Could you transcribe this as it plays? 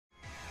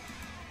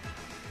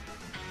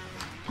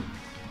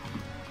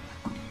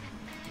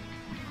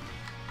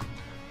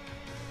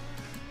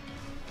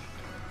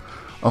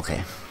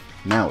Okay,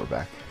 now we're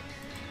back.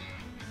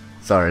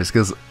 Sorry, it's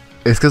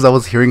cause I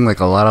was hearing like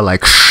a lot of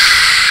like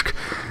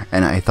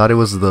and I thought it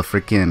was the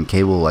freaking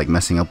cable like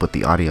messing up with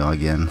the audio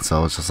again. So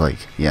I was just like,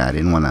 yeah, I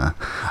didn't wanna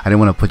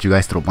put you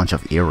guys through a bunch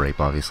of ear rape,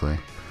 obviously.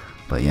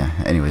 But yeah,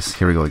 anyways,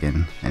 here we go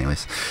again.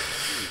 Anyways,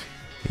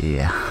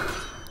 yeah,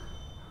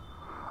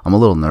 I'm a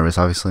little nervous,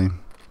 obviously.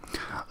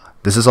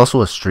 This is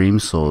also a stream,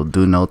 so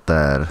do note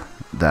that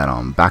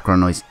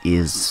background noise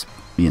is,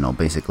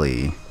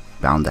 basically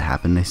bound to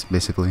happen,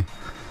 basically.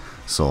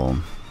 So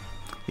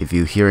if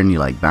you hear any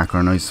like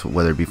background noise,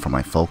 whether it be from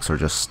my folks or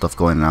just stuff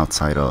going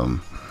outside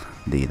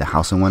the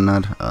house and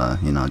whatnot,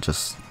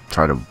 just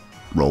try to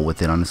roll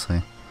with it,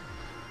 honestly.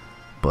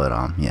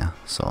 But yeah,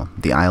 so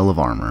the Isle of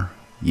Armor.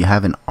 You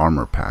have an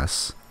armor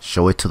pass.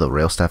 Show it to the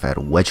rail staff at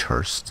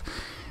Wedgehurst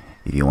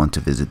if you want to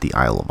visit the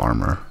Isle of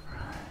Armor.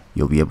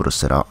 You'll be able to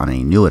set out on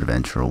a new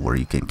adventure where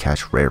you can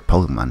catch rare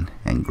Pokemon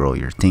and grow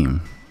your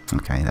team.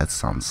 Okay, that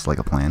sounds like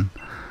a plan.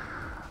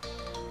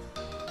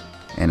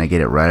 And I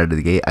get it right out of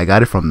the gate. I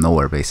got it from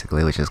nowhere,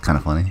 basically, which is kind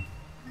of funny.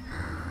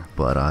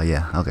 But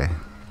yeah, okay.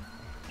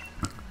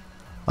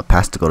 A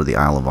pass to go to the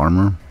Isle of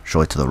Armor.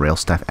 Show it to the rail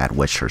staff at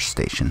Wedgehurst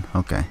Station.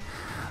 Okay,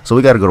 so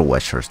we gotta go to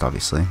Wedgehurst,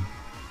 obviously.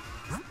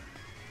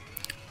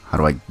 How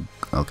do I...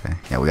 Okay,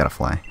 yeah, we gotta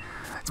fly.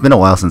 It's been a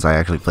while since I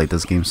actually played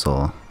this game,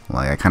 so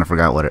like I kind of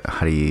forgot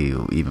how do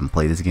you even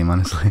play this game,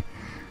 honestly.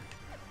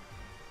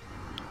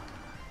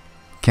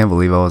 Can't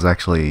believe I was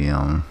actually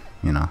on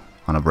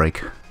a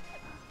break.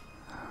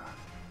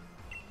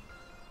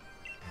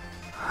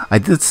 I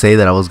did say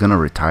that I was gonna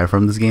retire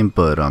from this game,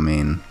 but I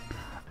mean,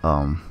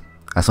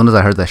 as soon as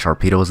I heard that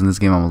Sharpedo was in this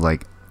game, I was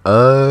like,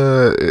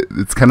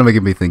 it's kind of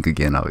making me think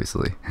again,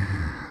 obviously.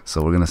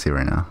 So we're gonna see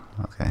right now.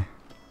 Okay,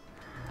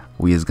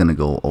 we is gonna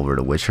go over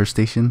to Wedgehurst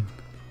Station.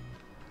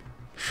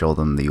 Show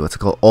them the what's it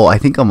called? Oh, I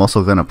think I'm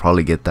also gonna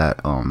probably get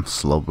that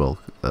Slowpoke.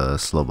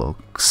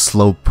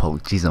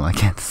 Jeez, I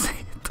can't say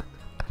it.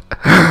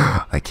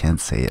 I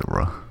can't say it,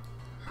 bro.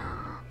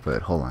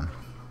 But hold on.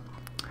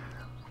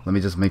 Let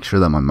me just make sure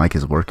that my mic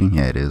is working.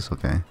 Yeah, it is.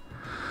 Okay.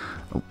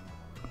 Oh.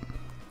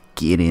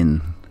 Get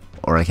in,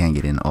 or I can't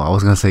get in. Oh, I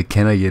was gonna say,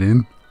 can I get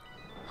in?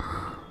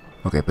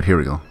 Okay, but here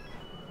we go.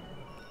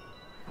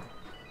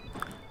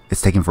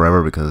 It's taking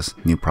forever because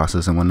new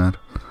process and whatnot.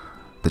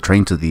 The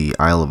train to the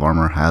Isle of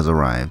Armor has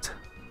arrived.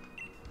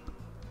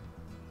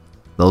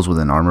 Those with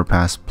an armor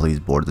pass, please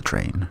board the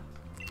train.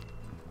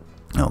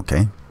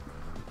 Okay.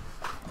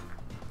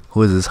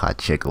 Who is this hot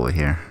chick over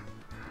here?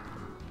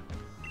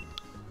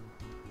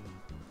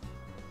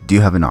 Do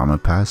you have an armor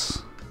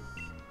pass?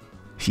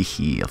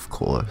 Hehe, of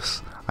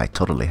course. I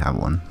totally have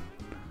one.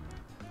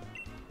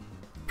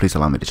 Please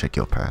allow me to check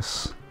your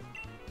pass.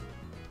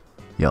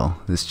 Yo,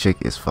 this chick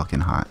is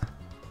fucking hot.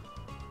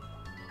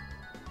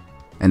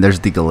 And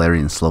there's the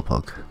Galarian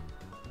Slowpoke.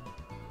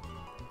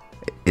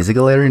 Is it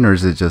Galarian or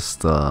is it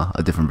just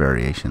a different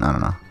variation? I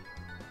don't know.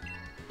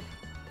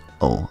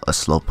 Oh, a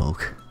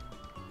Slowpoke.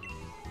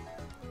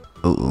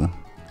 Ooh,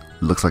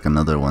 looks like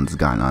another one's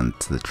gotten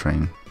onto the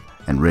train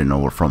and ridden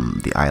over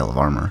from the Isle of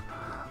Armor.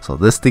 So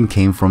this thing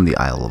came from the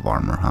Isle of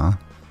Armor, huh?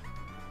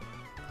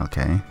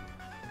 Okay.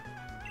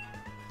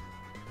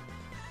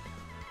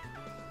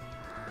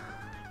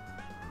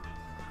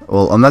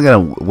 Well, I'm not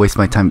gonna waste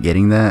my time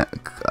getting that.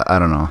 I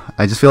don't know.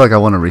 I just feel like I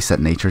want to reset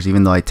natures,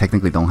 even though I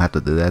technically don't have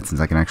to do that since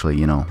I can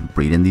actually,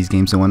 breed in these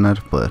games and whatnot.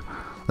 But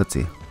let's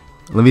see.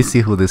 Let me see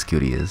who this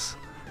cutie is.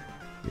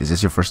 Is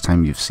this your first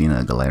time you've seen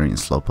a Galarian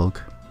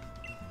Slowpoke?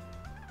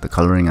 The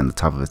coloring on the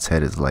top of its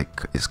head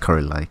is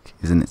curry-like.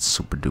 Isn't it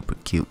super duper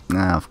cute?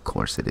 Nah, of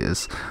course it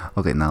is.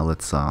 Okay, now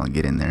let's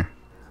get in there.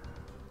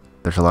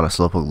 There's a lot of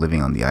Slowpoke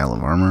living on the Isle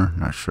of Armor.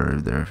 Not sure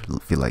if they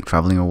feel like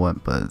traveling or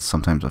what, but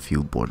sometimes a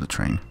few board the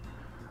train.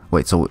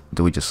 Wait, so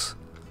do we just...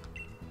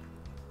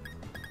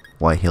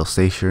 White Hill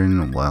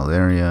Station, Wild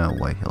Area,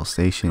 White Hill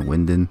Station,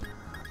 Winden.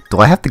 Do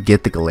I have to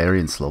get the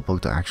Galarian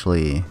Slowpoke to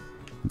actually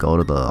go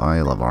to the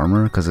Isle of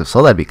Armor? Because if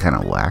so, that'd be kind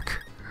of whack.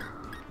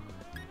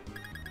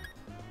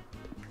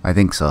 I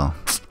think so.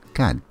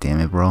 God damn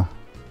it, bro.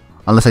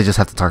 Unless I just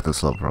have to talk to the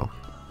Slowpoke.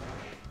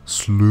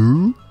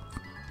 Slow?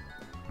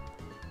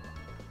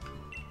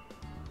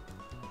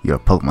 You're a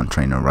Pokemon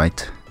trainer,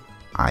 right?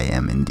 I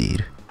am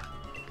indeed.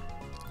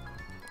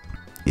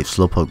 If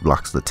Slowpoke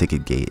blocks the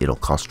ticket gate, it'll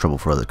cause trouble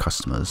for other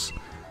customers.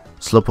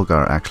 Slowpoke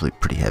are actually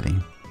pretty heavy.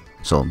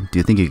 So, do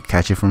you think you could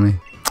catch it for me?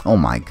 Oh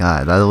my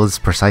god, that was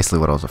precisely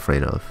what I was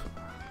afraid of.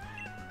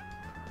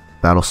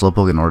 Battle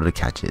Slowpoke in order to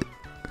catch it.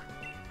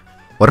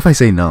 What if I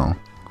say no?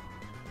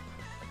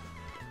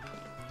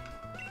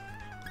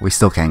 We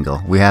still can't go.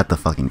 We have to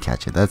fucking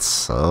catch it. That's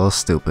so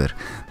stupid.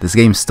 This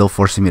game's still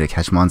forcing me to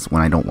catch mons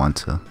when I don't want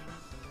to.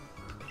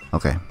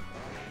 Okay.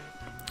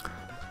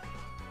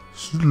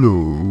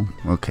 Slow.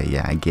 Okay,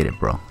 yeah, I get it,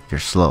 bro. You're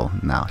slow.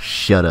 Now,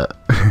 shut up.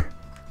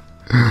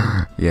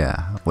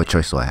 Yeah, what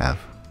choice do I have?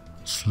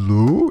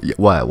 Slow? Yeah,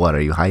 what,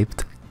 are you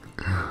hyped?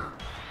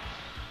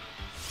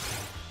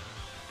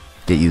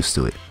 Get used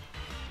to it.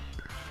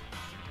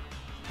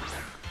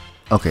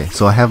 Okay,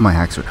 so I have my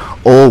Haxor.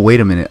 Oh, wait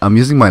a minute. I'm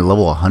using my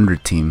level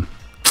 100 team.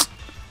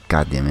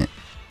 God damn it.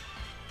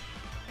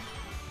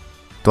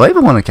 Do I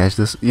even want to catch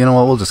this? You know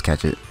what, we'll just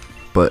catch it.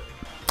 But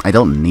I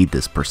don't need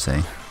this per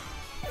se.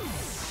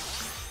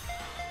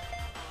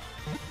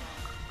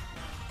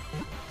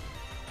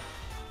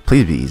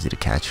 Please be easy to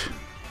catch,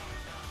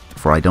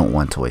 for I don't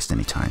want to waste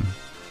any time.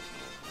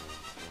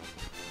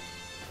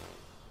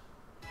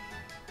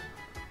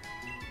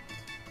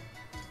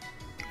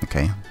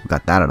 Okay, we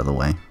got that out of the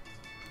way.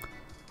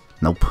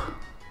 Nope.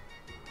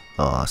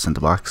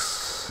 Center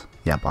box.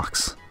 Yeah,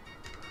 box.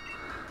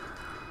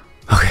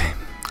 Okay,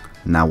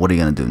 now what are you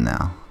gonna do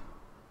now?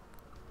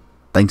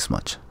 Thanks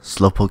much.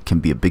 Slowpoke can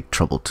be a big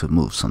trouble to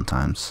move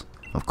sometimes.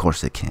 Of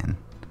course it can.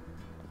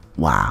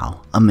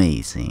 Wow,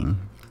 amazing.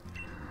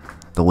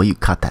 The way you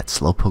caught that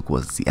Slowpoke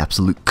was the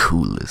absolute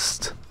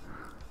coolest.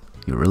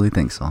 You really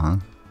think so, huh?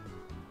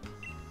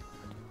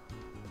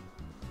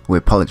 We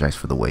apologize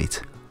for the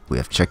wait. We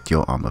have checked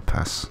your armor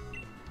pass.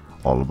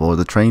 All aboard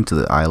the train to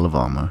the Isle of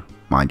Armor.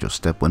 Mind your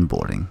step when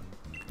boarding.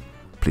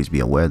 Please be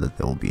aware that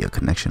there will be a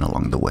connection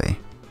along the way.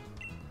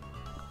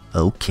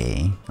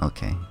 Okay,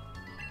 okay.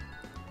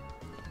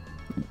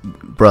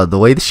 Bruh, the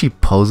way that she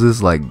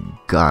poses, like,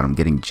 God, I'm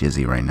getting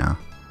jizzy right now.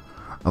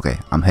 Okay,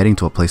 I'm heading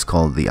to a place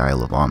called the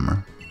Isle of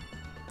Armor.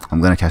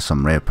 I'm gonna catch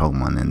some rare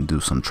Pokemon and do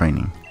some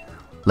training.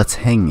 Let's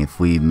hang if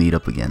we meet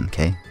up again,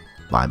 okay?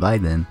 Bye bye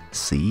then.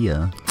 See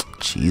ya.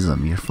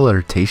 Jeez, you're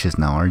flirtatious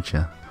now, aren't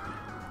you?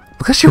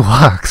 Look how she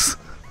walks.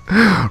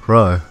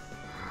 Bro.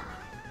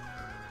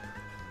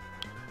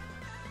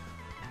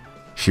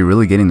 She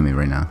really getting to me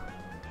right now.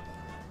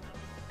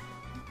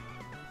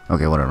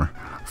 Okay, whatever.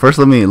 First,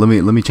 let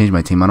me change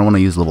my team. I don't want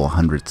to use level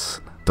 100s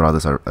throughout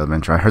this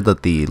adventure. I heard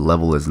that the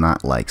level is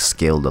not like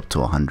scaled up to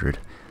 100.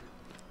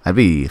 I'd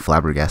be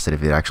flabbergasted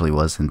if it actually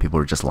was, and people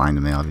were just lying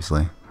to me,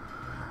 obviously.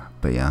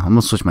 But yeah, I'm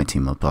gonna switch my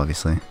team up,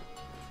 obviously.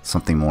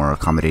 Something more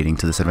accommodating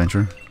to this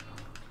adventure.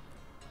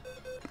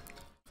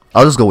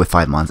 I'll just go with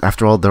 5 months.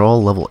 After all, they're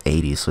all level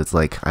 80, so it's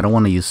like I don't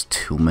want to use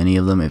too many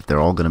of them if they're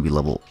all gonna be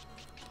level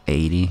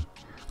 80,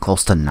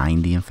 close to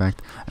 90, in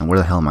fact. And where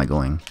the hell am I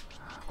going?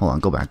 Hold on,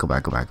 go back.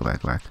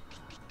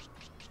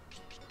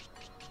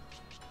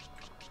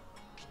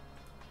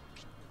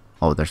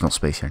 Oh, there's no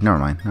space here. Never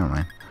mind.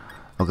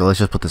 Okay, let's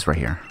just put this right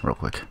here, real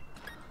quick.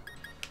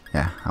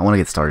 Yeah, I want to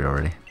get started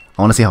already.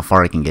 I want to see how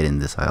far I can get in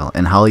this isle,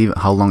 and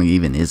how long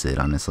even is it,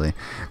 honestly?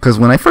 Because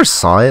when I first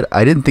saw it,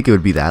 I didn't think it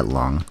would be that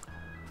long.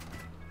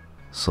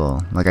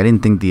 So, like, I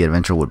didn't think the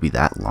adventure would be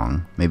that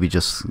long. Maybe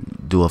just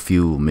do a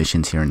few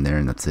missions here and there,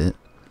 and that's it.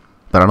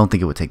 But I don't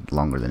think it would take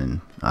longer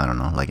than, I don't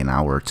know, like an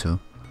hour or two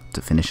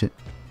to finish it.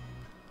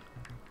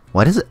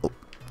 Why do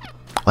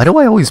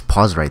I always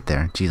pause right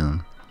there? Jesus.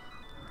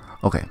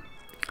 Okay.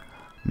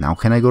 Now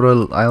can I go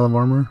to Isle of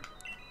Armor?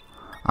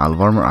 Isle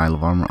of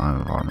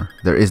Armor.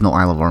 There is no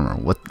Isle of Armor.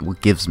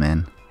 What gives,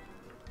 man?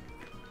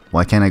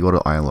 Why can't I go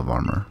to Isle of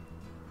Armor?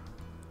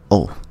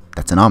 Oh,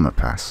 that's an armor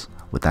pass.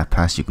 With that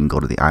pass, you can go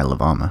to the Isle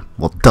of Armor.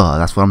 Well, duh,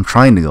 that's what I'm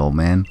trying to go,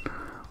 man.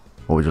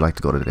 What would you like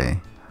to go to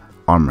today?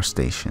 Armor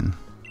Station.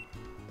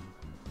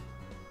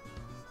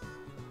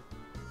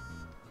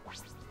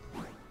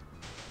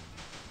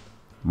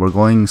 We're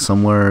going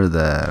somewhere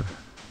that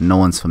no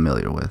one's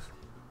familiar with.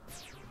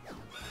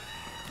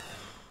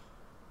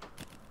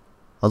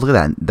 Oh, look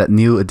at that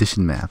new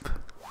additional map.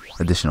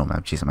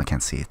 Jeez, I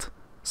can't see it.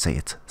 Say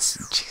it.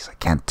 Jeez, I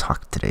can't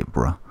talk today,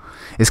 bro.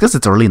 It's because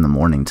it's early in the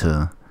morning,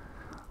 too.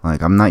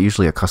 Like, I'm not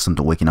usually accustomed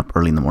to waking up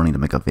early in the morning to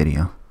make a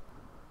video.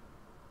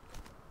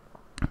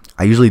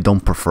 I usually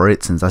don't prefer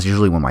it, since that's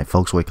usually when my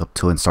folks wake up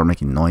too and start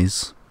making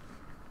noise.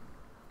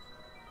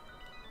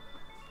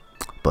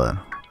 But,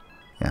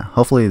 yeah,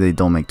 hopefully they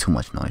don't make too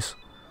much noise.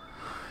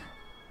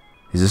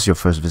 Is this your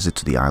first visit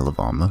to the Isle of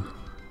Armor?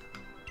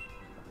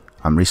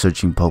 I'm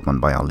researching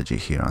Pokemon biology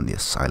here on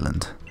this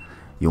island.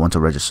 You want to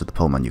register the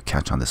Pokemon you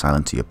catch on this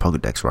island to your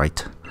Pokédex,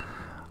 right?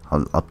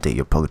 I'll update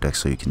your Pokédex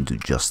so you can do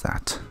just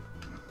that.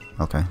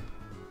 Okay.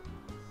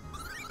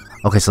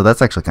 Okay, so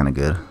that's actually kind of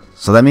good.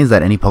 So that means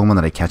that any Pokemon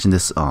that I catch in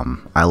this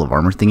Isle of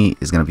Armor thingy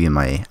is going to be in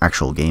my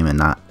actual game and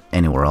not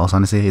anywhere else,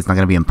 honestly. It's not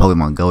going to be in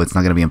Pokemon Go. It's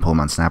not going to be in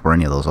Pokemon Snap or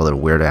any of those other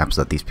weird apps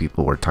that these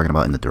people were talking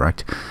about in the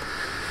Direct.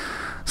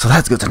 So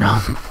that's good to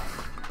know.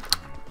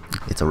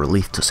 It's a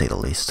relief, to say the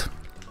least.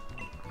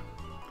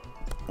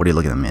 What are you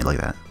looking at me like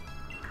that?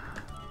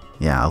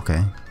 Yeah,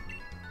 okay.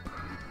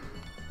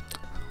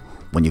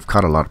 When you've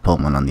caught a lot of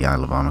Pokemon on the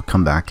Isle of Armor,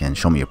 come back and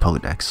show me your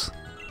Pokédex.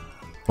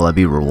 Will I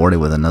be rewarded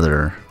with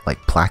another, like,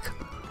 plaque?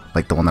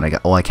 Like the one that I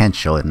got? Oh, I can't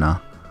show it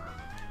now.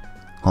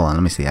 Hold on,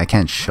 let me see. I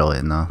can't show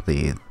it now.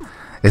 It's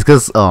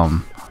because,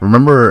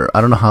 remember,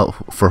 I don't know how,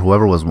 for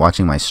whoever was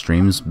watching my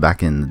streams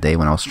back in the day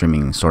when I was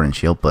streaming Sword and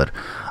Shield, but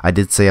I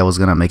did say I was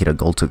going to make it a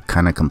goal to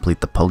kind of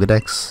complete the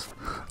Pokédex.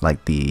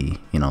 Like the,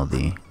 you know,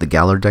 the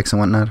Galar decks and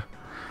whatnot.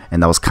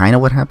 And that was kind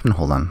of what happened.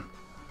 Hold on.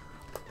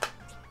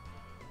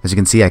 As you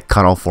can see, I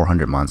cut all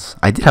 400 months.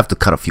 I did have to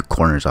cut a few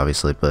corners,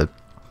 obviously, but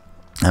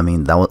I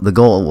mean, the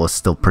goal was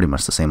still pretty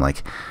much the same.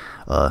 Like,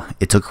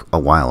 it took a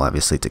while,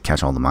 obviously, to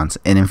catch all the months.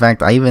 And in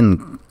fact, I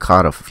even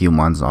caught a few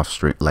months off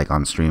stream, like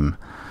on stream,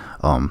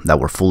 that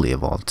were fully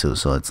evolved too.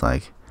 So it's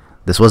like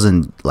this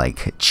wasn't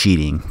like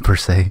cheating per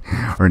se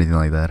or anything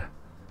like that.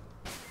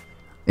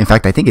 In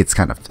fact, I think it's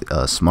kind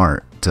of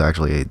smart to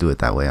actually do it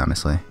that way,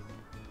 honestly.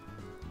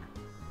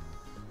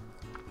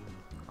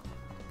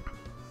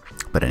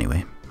 But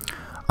anyway,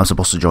 I'm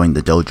supposed to join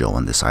the dojo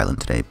on this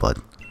island today, but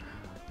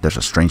there's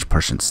a strange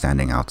person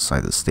standing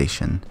outside the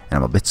station, and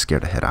I'm a bit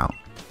scared to head out.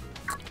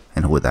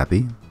 And who would that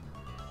be?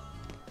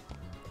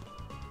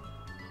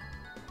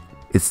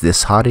 It's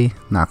this hottie?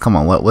 Nah, come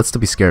on, what's to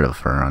be scared of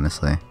her,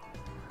 honestly?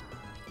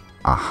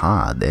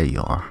 Aha, there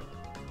you are.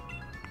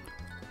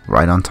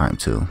 Right on time,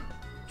 too.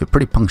 You're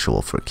pretty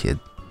punctual for a kid.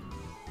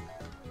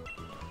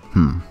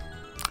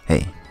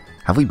 Hey,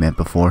 have we met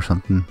before or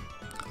something?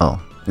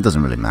 Oh, it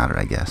doesn't really matter,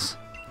 I guess.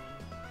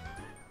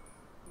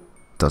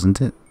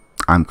 Doesn't it?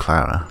 I'm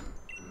Clara.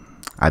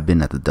 I've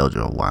been at the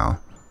dojo a while,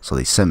 so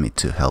they sent me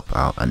to help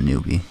out a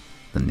newbie.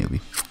 The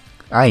newbie.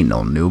 I ain't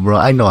no noob, bro.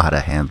 I know how to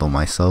handle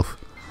myself.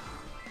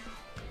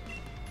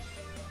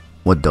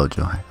 What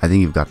dojo? I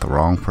think you've got the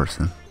wrong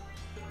person.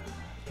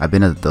 I've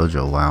been at the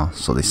dojo a while,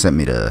 so they sent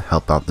me to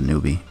help out the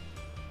newbie.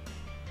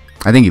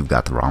 I think you've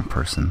got the wrong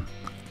person.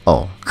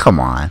 Oh, come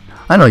on.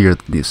 I know you're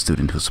the new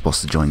student who's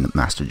supposed to join the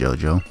Master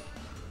Dojo.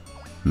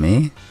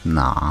 Me?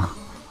 Nah.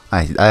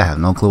 I have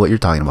no clue what you're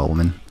talking about,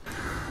 woman.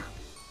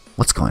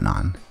 What's going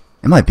on?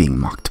 Am I being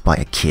mocked by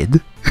a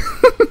kid?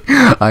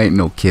 I ain't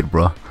no kid,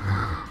 bro.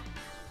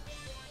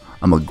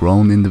 I'm a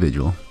grown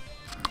individual.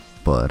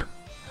 But,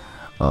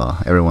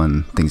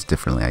 everyone thinks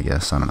differently, I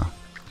guess. I don't know.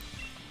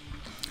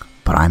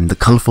 But I'm the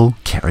colorful,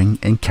 caring,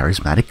 and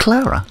charismatic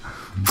Clara.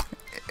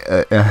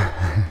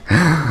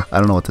 I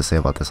don't know what to say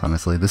about this,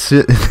 honestly. This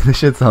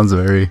shit sounds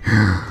very,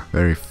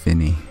 very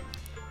finny.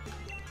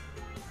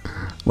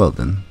 Well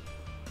then,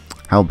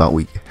 how about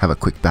we have a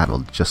quick battle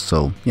just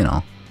so, you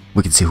know,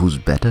 we can see who's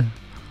better?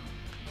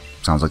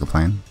 Sounds like a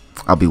plan.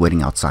 I'll be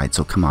waiting outside,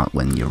 so come out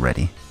when you're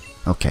ready.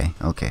 Okay,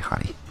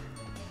 hottie.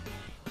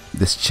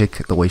 This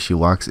chick, the way she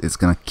walks, is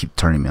gonna keep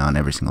turning me on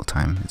every single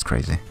time. It's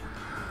crazy.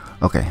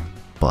 Okay,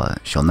 but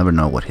she'll never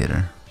know what hit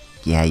her.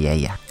 Yeah,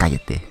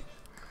 cállate.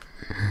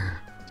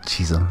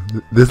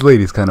 Jeez, this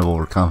lady's kind of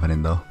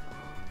overconfident though.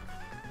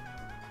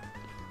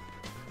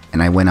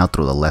 And I went out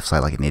through the left side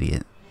like an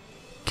idiot.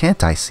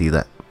 Can't I see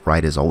that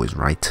right is always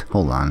right?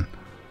 Hold on.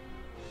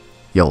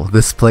 Yo,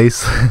 this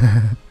place,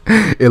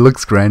 it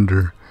looks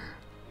grander.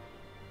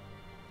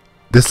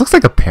 This looks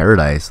like a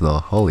paradise though,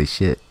 holy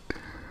shit.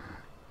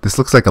 This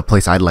looks like a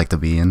place I'd like to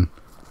be in.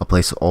 A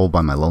place all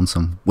by my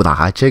lonesome. With a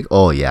hot chick?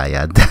 Oh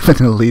yeah,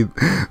 definitely.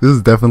 This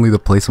is definitely the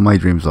place of my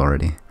dreams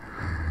already.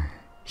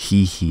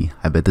 Hee,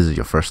 I bet this is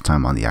your first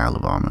time on the Isle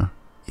of Armor.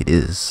 It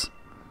is.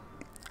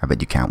 I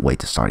bet you can't wait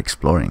to start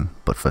exploring,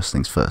 but first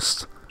things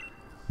first.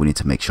 We need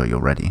to make sure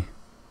you're ready.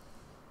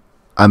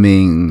 I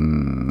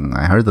mean,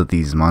 I heard that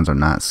these mons are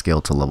not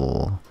scaled to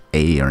level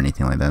 80 or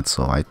anything like that,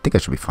 so I think I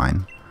should be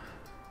fine.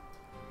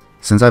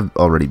 Since I've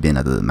already been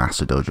at the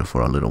Master Dojo for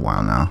a little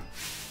while now,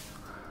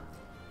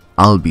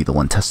 I'll be the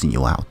one testing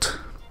you out.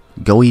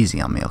 Go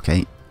easy on me,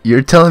 okay?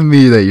 You're telling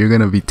me that you're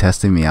gonna be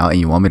testing me out and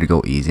you want me to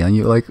go easy on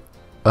you? Like,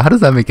 how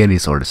does that make any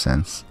sort of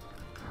sense?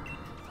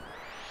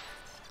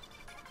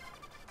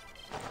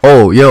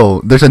 Oh,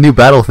 yo, there's a new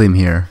battle theme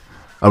here.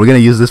 Are we gonna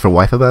use this for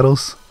waifu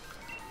battles?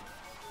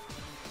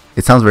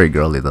 It sounds very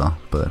girly though,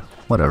 but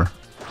whatever.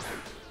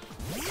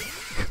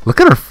 Look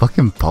at her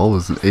fucking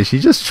pose. Is she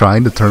just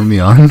trying to turn me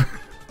on?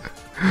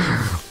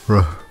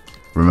 Bro,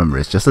 remember,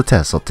 it's just a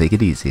test, so take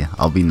it easy.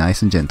 I'll be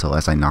nice and gentle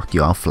as I knock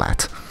you out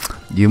flat.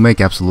 You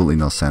make absolutely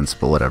no sense,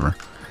 but whatever.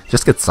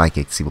 Just get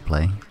psychic, see what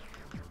play.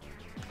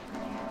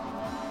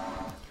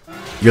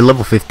 You're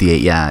level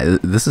 58, yeah,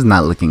 this is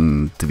not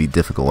looking to be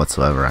difficult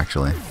whatsoever,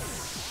 actually.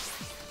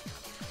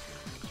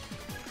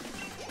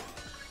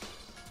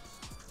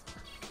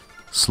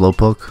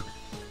 Slowpoke?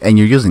 And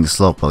you're using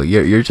Slowpoke,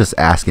 you're just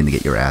asking to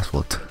get your ass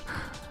whooped.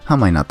 How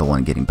am I not the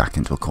one getting backed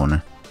into a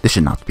corner? This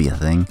should not be a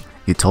thing.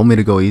 You told me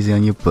to go easy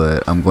on you,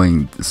 but I'm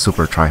going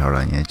super tryhard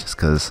on you just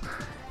because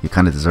you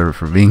kind of deserve it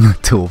for being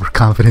too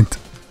overconfident.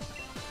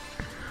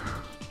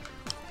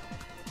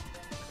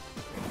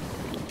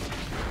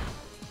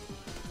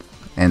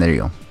 And there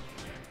you go.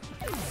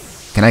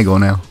 Can I go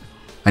now?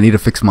 I need to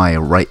fix my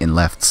right and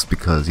lefts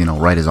because, you know,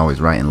 right is always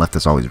right and left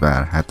is always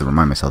bad. I have to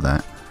remind myself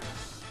that.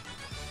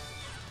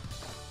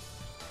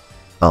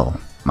 Oh,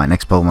 my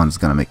next Pokemon is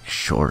gonna make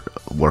short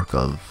work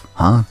of...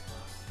 Huh?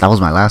 That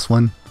was my last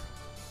one?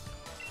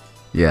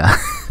 Yeah.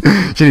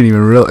 She didn't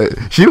even realize...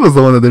 She was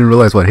the one that didn't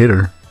realize what hit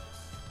her.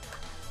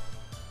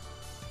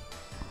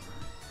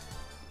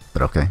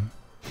 But okay.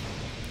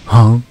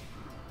 Huh?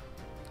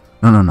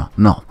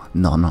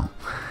 No.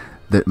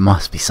 There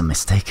must be some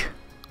mistake.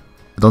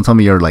 Don't tell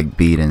me you're like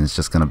beat and it's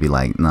just gonna be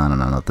like,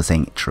 no, this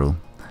ain't true.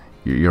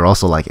 You're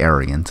also like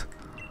arrogant.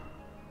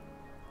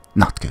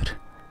 Not good.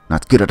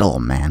 Not good at all,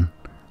 man.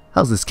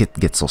 How's this kid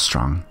get so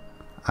strong?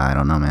 I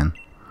don't know, man.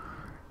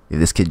 If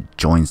this kid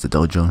joins the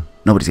dojo,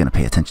 nobody's gonna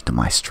pay attention to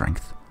my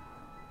strength.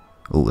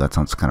 Ooh, that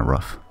sounds kind of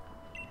rough.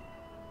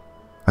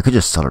 I could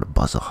just tell her to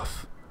buzz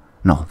off.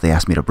 No, they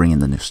asked me to bring in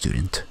the new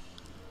student.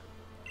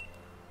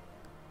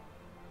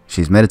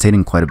 She's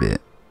meditating quite a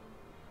bit.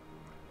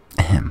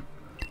 Ahem.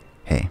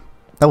 Hey,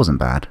 that wasn't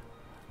bad.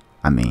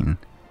 I mean,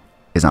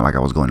 it's not like I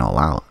was going all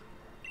out.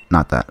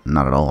 Not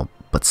at all,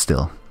 but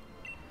still.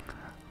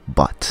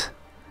 But,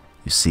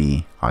 you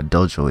see, our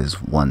dojo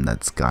is one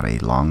that's got a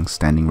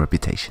long-standing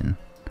reputation.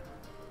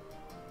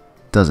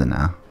 Does it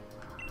now?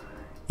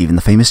 Even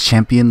the famous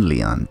champion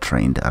Leon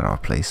trained at our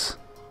place.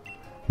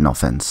 No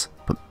offense,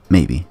 but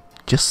maybe,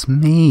 just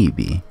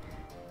maybe,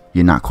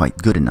 you're not quite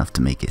good enough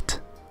to make it.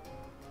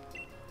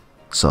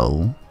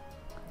 So,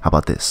 how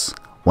about this?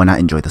 Why not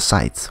enjoy the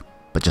sights,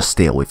 but just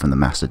stay away from the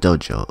master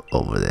dojo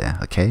over there,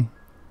 okay?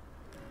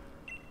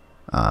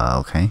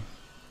 Okay.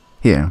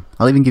 Here,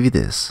 I'll even give you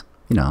this,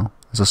 you know,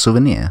 as a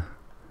souvenir.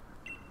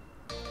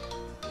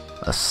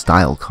 A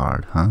style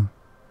card, huh?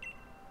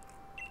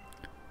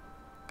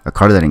 A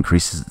card that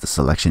increases the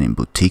selection in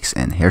boutiques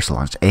and hair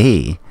salons.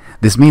 Hey,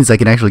 this means I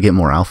can actually get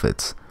more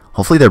outfits.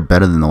 Hopefully they're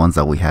better than the ones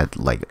that we had,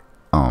 like,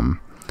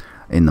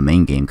 in the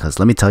main game. Because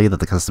let me tell you that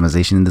the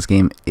customization in this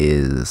game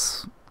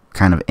is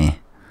kind of eh.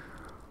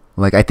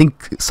 Like, I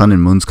think Sun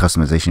and Moon's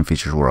customization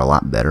features were a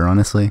lot better,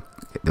 honestly.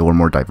 They were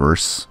more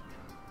diverse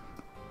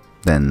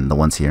than the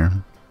ones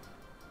here.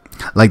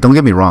 Like, don't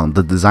get me wrong,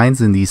 the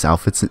designs in these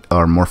outfits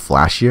are more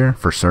flashier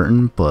for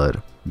certain, but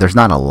there's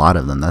not a lot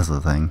of them, that's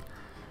the thing.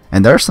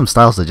 And there are some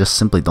styles that just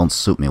simply don't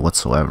suit me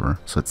whatsoever,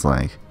 so it's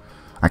like,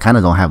 I kind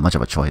of don't have much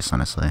of a choice,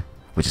 honestly,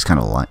 which is kind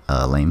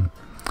of lame.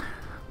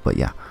 But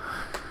yeah,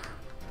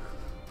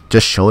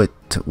 just show it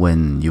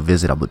when you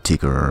visit a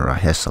boutique or a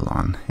hair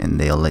salon, and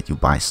they'll let you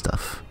buy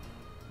stuff.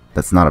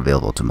 That's not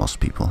available to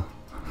most people.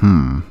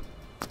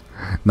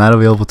 Not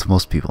available to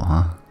most people,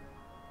 huh?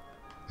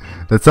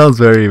 That sounds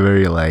very,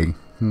 very like,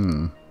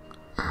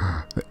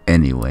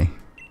 Anyway,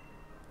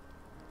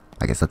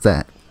 I guess that's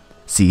that.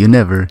 See you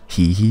never.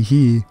 Hee hee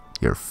hee.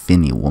 You're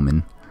finny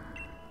woman.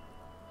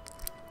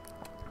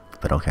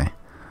 But okay.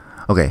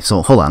 Okay,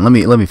 so hold on.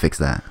 Let me fix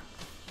that.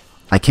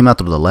 I came out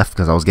to the left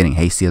because I was getting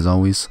hasty as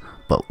always.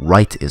 But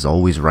right is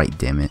always right,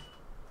 damn it.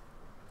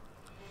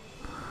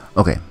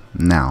 Okay,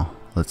 now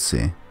let's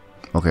see.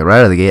 Okay, right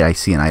out of the gate I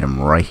see an item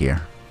right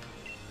here.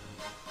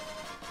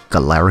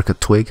 Galarica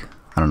twig.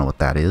 I don't know what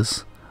that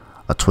is.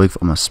 A twig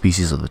from a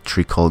species of a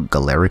tree called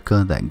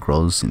Galarica that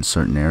grows in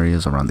certain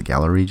areas around the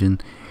Galar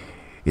region.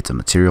 It's a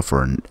material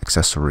for an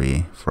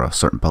accessory for a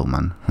certain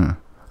Pokemon.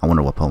 I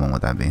wonder what Pokemon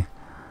would that be.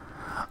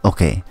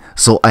 Okay,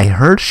 so I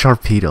heard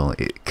Sharpedo.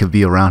 It could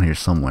be around here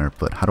somewhere,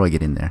 but how do I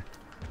get in there?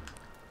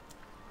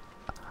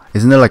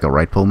 Isn't there like a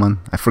right Pokemon?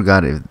 I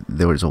forgot if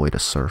there was a way to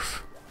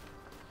surf.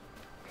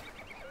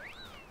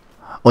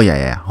 Oh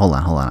yeah. Hold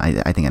on.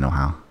 I think I know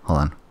how. Hold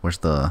on. Where's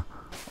the...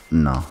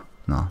 No.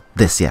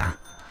 This, yeah.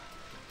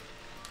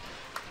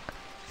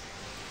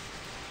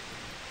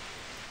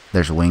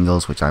 There's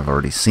Wingles, which I've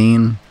already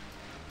seen.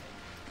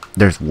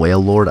 There's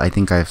Wailord. I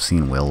think I've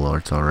seen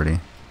Wailords already.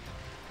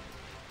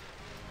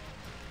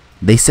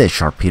 They said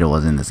Sharpedo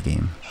was in this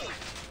game.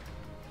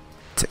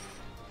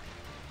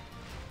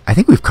 I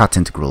think we've caught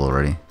Tentacruel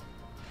already.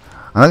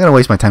 I'm not going to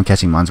waste my time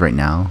catching mons right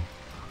now.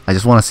 I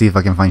just want to see if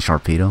I can find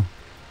Sharpedo.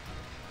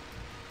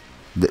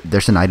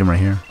 There's an item right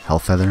here.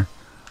 Hellfeather.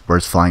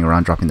 Birds flying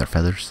around dropping their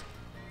feathers.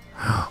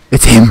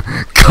 It's him!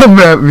 Come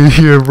at me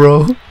here,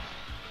 bro!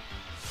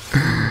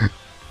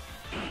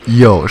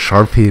 Yo,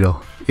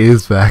 Sharpedo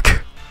is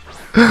back.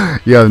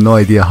 You have no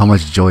idea how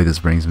much joy this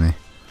brings me.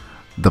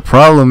 The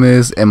problem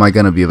is, am I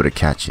gonna be able to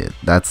catch it?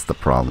 That's the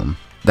problem.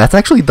 That's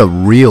actually the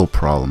real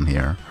problem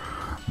here.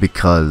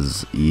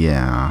 Because,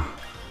 yeah,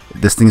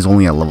 this thing's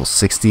only at level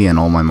 60 and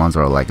all my mons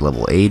are like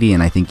level 80,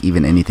 and I think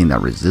even anything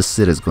that resists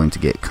it is going to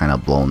get kind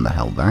of blown the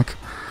hell back.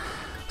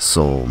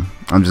 So,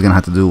 I'm just gonna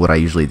have to do what I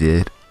usually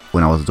did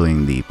when I was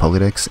doing the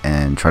Pokedex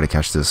and try to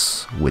catch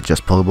this with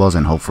just Pokeballs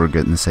and hope for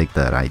goodness sake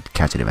that I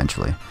catch it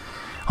eventually.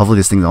 Hopefully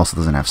this thing also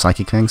doesn't have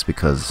Psychic Fangs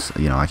because,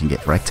 you know, I can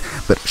get wrecked.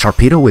 But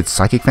Sharpedo with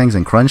Psychic Fangs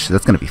and Crunch,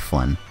 that's going to be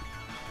fun.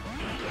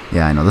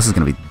 Yeah, I know, this is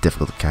going to be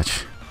difficult to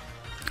catch.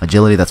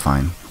 Agility, that's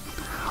fine.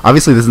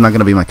 Obviously this is not going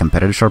to be my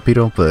competitive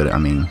Sharpedo, but I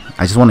mean,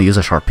 I just want to use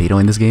a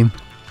Sharpedo in this game.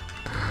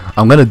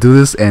 I'm going to do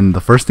this, and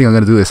the first thing I'm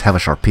going to do is have a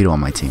Sharpedo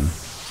on my team.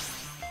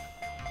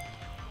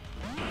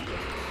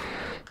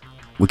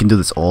 We can do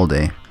this all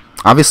day.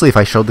 Obviously, if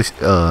I show this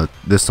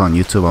this on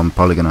YouTube, I'm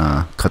probably going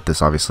to cut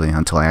this, obviously,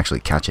 until I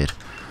actually catch it.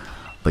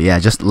 But yeah,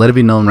 just let it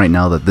be known right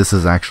now that this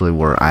is actually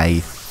where I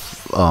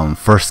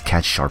first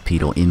catch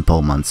Sharpedo in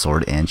Pokemon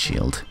Sword and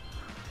Shield.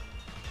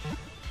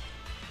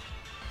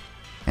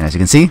 And as you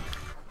can see,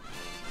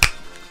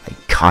 I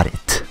caught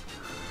it.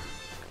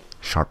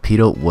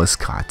 Sharpedo was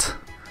caught.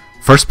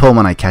 First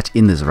Pokemon I catch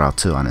in this route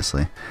too,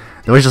 honestly.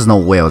 There was just no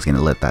way I was going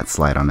to let that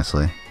slide,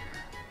 honestly.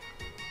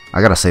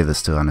 I gotta save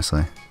this too,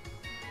 honestly.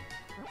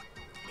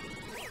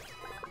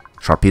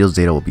 Sharpedo's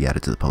data will be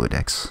added to the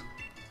Pokedex.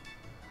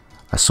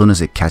 As soon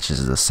as it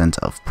catches the scent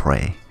of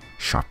prey,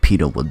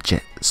 Sharpedo will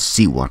jet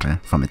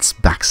seawater from its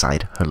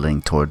backside,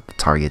 hurtling toward the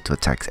target to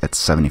attack at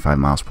 75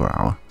 miles per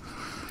hour.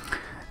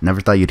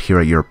 Never thought you'd hear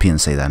a European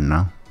say that,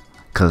 no?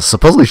 Because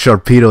supposedly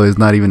Sharpedo is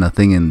not even a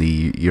thing in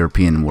the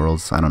European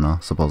worlds. I don't know,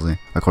 supposedly.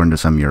 According to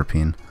some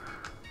European.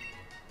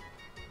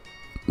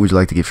 Would you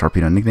like to give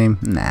Sharpedo a nickname?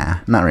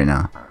 Nah, not right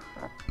now.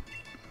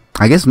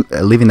 I guess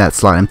leaving that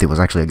slot empty was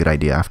actually a good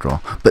idea after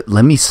all. But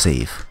let me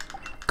save.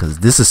 Because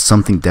this is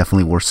something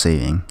definitely worth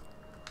saving.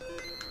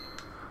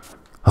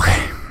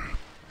 Okay.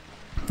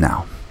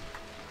 Now.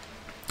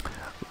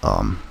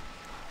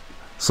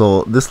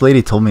 So this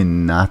lady told me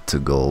not to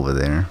go over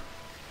there.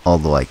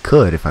 Although I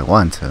could if I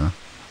want to.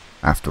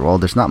 After all,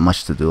 there's not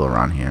much to do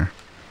around here.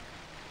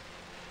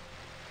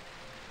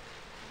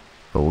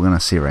 But we're gonna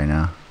see right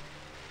now.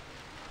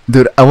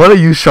 Dude, I want to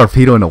use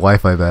Sharpedo in a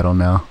Wi-Fi battle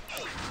now.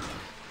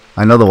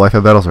 I know the Wi-Fi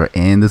battles are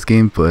in this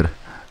game, but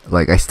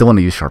like I still want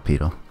to use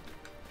Sharpedo.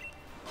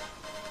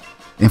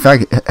 In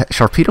fact,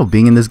 Sharpedo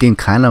being in this game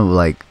kind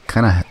of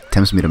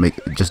tempts me to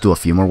just do a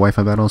few more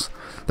Wi-Fi battles.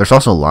 There's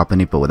also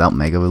Lopunny, but without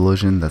Mega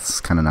Evolution, that's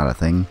kind of not a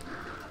thing,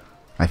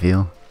 I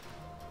feel.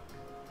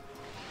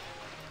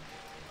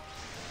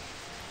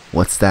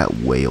 What's that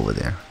way over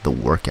there? The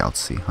workout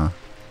sea, huh?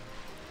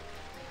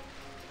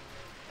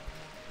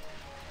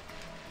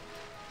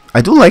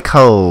 I do like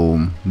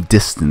how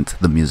distant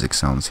the music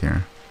sounds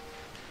here.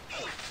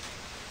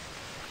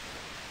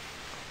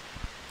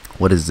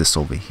 What is this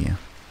over here?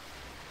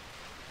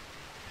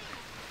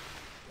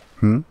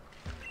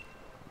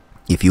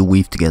 If you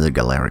weave together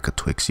Galarica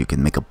twigs, you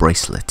can make a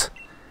bracelet.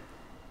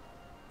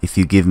 If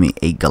you give me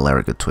 8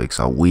 Galarica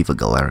twigs, I'll weave a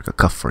Galarica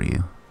cuff for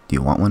you. Do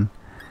you want one?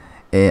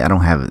 I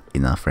don't have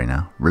enough right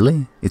now.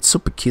 Really? It's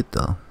super cute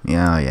though.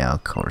 Yeah,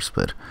 of course,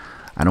 but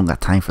I don't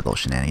got time for those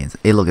shenanigans.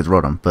 Hey, look, it's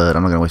Rotom, but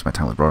I'm not gonna waste my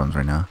time with Rotoms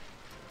right now.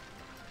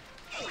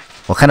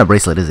 What kind of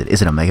bracelet is it?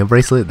 Is it a Mega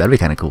bracelet? That'd be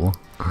kind of cool.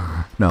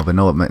 No, but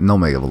no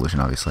Mega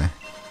Evolution, obviously.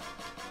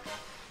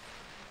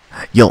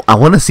 Yo, I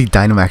want to see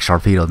Dynamax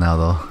Sharpedo now,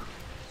 though.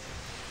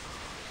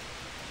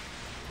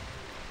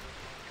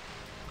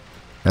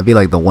 That'd be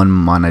like the one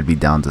mon I'd be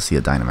down to see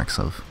a Dynamax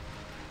of.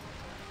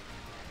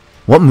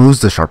 What moves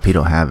does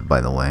Sharpedo have,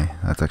 by the way?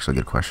 That's actually a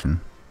good question.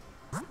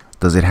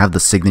 Does it have the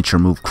signature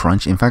move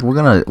Crunch? In fact, we're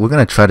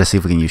gonna try to see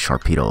if we can use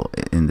Sharpedo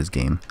in this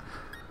game.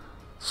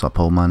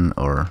 Swapomon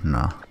or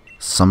no?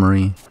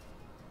 Summary.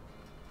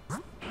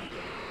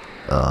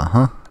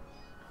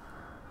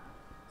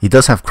 He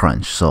does have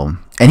Crunch, so,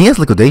 and he has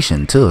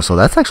Liquidation too, so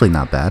that's actually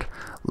not bad.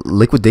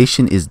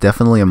 Liquidation is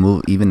definitely a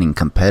move even in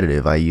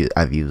competitive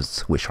I've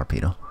used with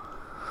Sharpedo.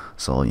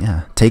 So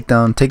yeah,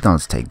 takedown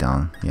is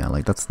takedown. Yeah,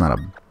 like that's not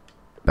a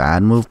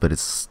bad move, but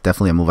it's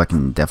definitely a move I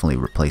can definitely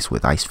replace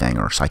with Ice Fang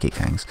or Psychic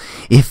Fangs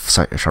if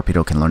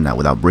Sharpedo can learn that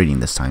without breeding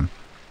this time.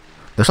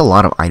 There's a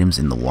lot of items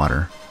in the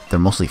water. They're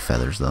mostly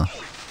feathers though.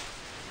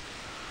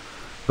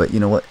 But you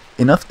know what?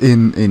 Enough.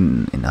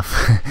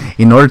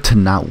 In order to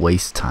not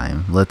waste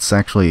time, let's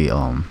actually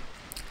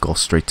go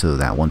straight to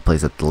that one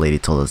place that the lady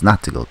told us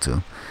not to go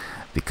to,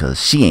 because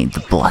she ain't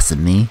the boss of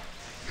me.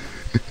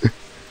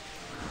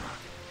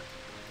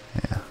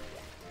 Yeah.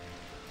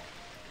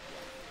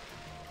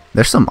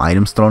 There's some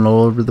items thrown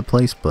all over the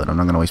place, but I'm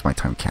not gonna waste my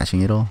time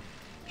catching it all.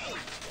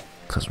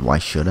 Cause why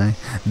should I?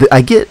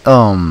 I get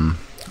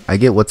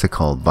what's it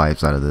called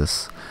vibes out of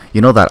this. You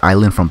know that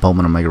island from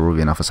Pokemon Omega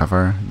Ruby and Alpha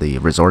Sapphire, the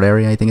resort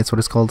area, I think it's what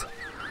it's called.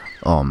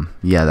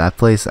 Yeah, that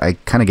place. I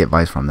kind of get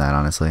vibes from that,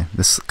 honestly.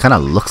 This kind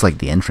of looks like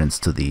the entrance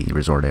to the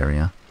resort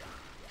area.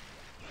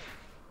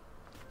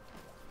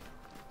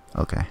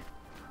 Okay,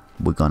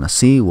 we're gonna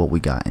see what we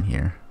got in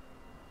here.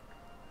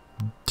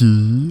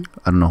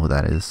 I don't know who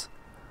that is.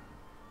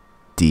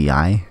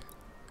 DI?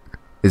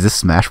 Is this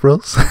Smash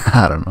Bros?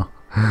 I don't know.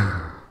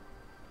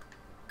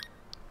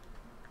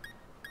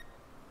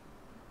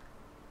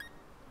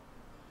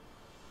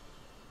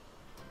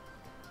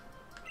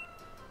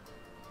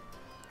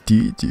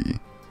 DG.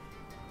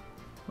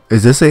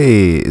 Is this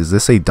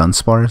a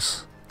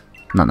Dunsparce?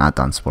 No, not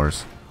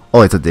Dunsparce.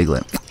 Oh, it's a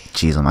Diglett.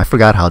 Jeez, I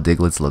forgot how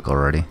Diglets look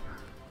already.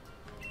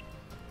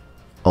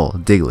 Oh,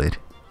 Diglett,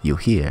 you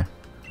here?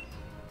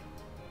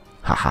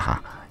 Ha ha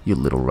ha, you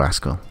little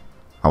rascal.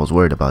 I was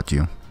worried about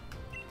you.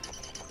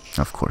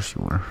 Of course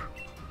you were.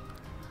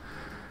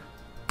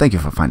 Thank you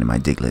for finding my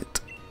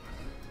Diglett.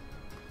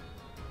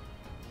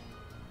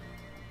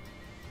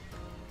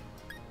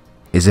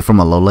 Is it from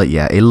Alola?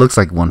 Yeah, it looks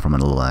like one from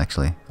Alola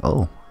actually.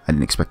 Oh, I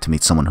didn't expect to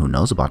meet someone who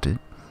knows about it.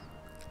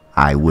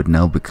 I would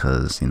know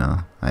because, you know,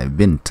 I've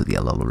been to the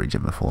Alola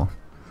region before.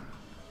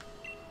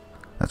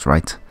 That's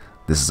right.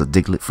 This is a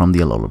Diglett from the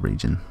Alola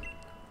region.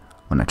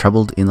 When I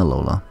traveled in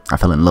Alola, I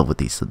fell in love with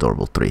these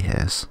adorable 3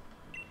 hairs.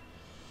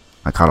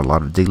 I caught a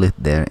lot of Diglett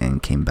there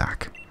and came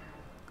back.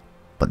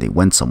 But they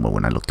went somewhere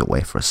when I looked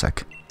away for a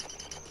sec.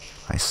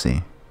 I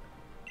see.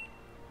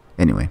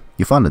 Anyway,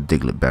 you found a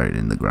Diglett buried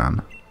in the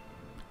ground.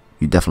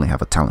 You definitely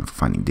have a talent for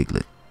finding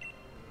Diglett.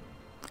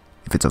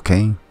 If it's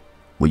okay,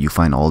 will you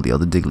find all the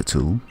other Diglett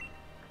too?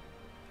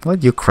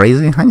 What, you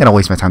crazy? I ain't gonna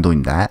waste my time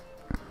doing that.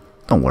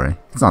 Don't worry,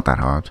 it's not that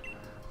hard.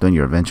 During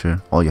your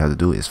adventure, all you have to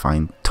do is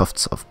find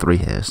tufts of 3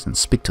 hairs and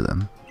speak to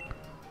them.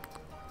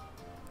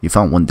 You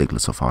found 1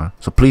 Diglett so far,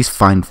 so please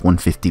find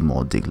 150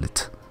 more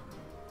Diglett.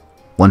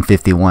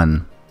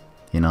 151.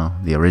 You know,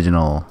 the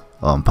original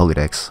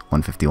Pokédex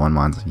 151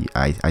 mons.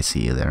 I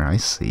see you there. I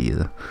see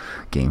you,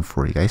 Game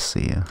Freak. I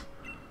see you.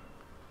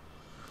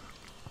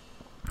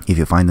 If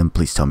you find them,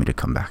 please tell me to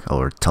come back,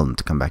 or tell them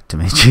to come back to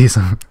me. Jeez.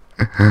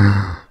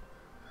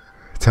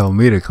 Tell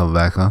me to come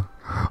back, huh?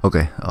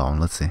 Okay.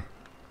 Let's see.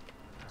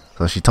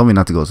 So she told me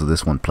not to go to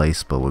this one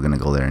place, but we're gonna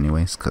go there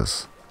anyways,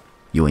 cause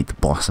you ain't the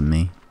boss of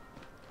me.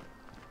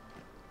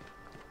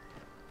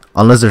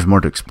 Unless there's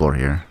more to explore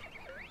here.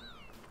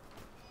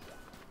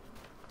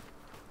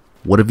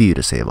 What have you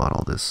to say about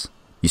all this?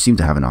 You seem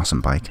to have an awesome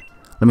bike.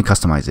 Let me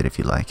customize it if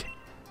you like.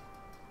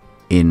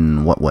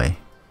 In what way?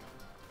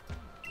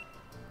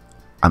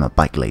 I'm a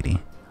bike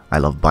lady. I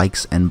love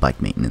bikes and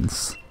bike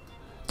maintenance.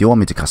 Do you want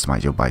me to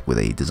customize your bike with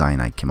a design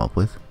I came up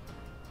with?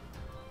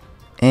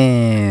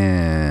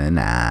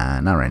 Nah,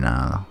 not right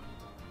now.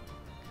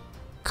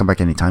 Come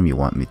back anytime you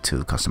want me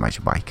to customize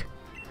your bike.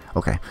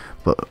 Okay,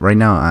 but right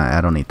now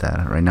I don't need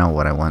that. Right now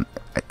what I want...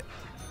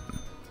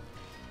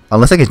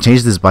 unless I can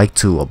change this bike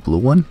to a blue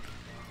one?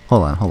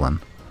 Hold on.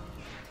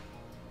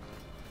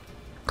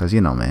 Because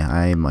you know me,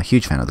 I'm a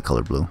huge fan of the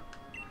color blue.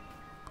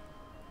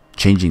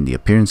 Changing the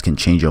appearance can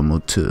change your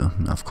mood too.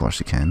 Of course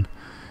it can.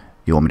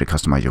 You want me to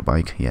customize your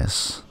bike?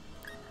 Yes.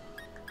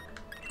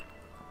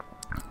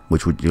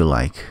 Which would you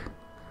like?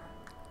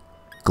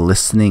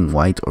 Glistening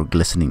white or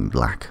glistening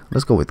black?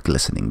 Let's go with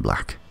glistening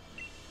black.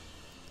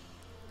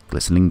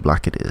 Glistening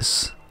black it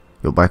is.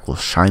 Your bike will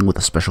shine with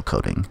a special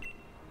coating.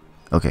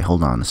 Okay,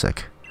 hold on a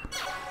sec.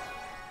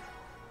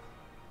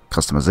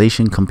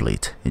 Customization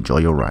complete. Enjoy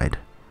your ride.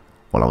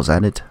 While I was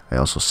at it, I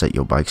also set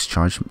your bike's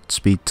charge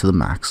speed to the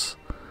max.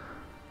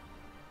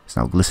 It's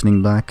now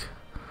glistening black.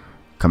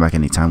 Come back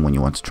anytime when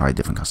you want to try a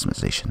different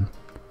customization.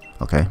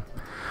 Okay?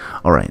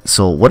 Alright,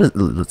 so what is...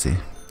 let's see.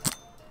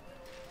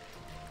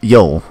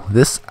 Yo,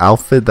 this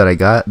outfit that I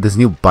got, this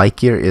new bike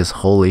gear is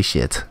holy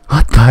shit.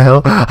 What the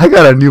hell? I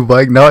got a new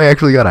bike. Now I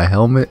actually got a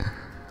helmet.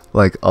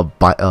 Like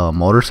a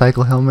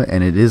motorcycle helmet,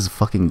 and it is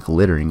fucking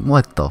glittering.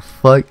 What the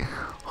fuck?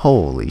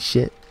 Holy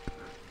shit.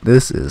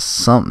 This is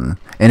something.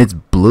 And it's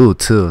blue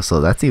too,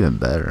 so that's even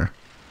better.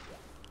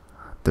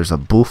 There's a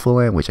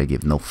Bouffalant, which I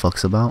give no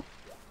fucks about.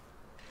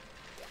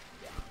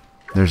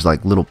 There's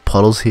like little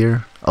puddles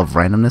here of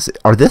randomness.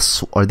 Are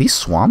these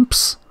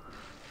swamps?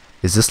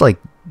 Is this like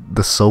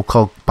the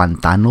so-called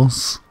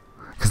pantanos?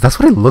 Because that's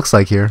what it looks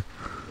like here.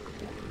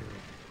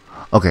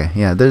 Okay,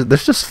 yeah,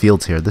 there's just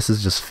fields here. This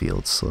is just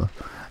fields, so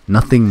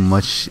nothing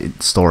much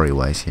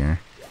story-wise here.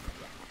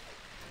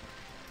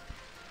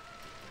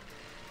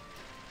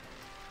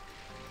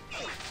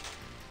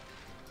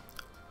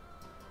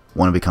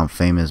 Want to become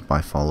famous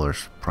by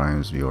followers,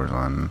 primes, viewers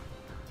on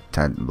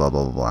Tad, blah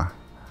blah blah blah.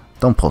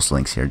 Don't post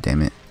links here,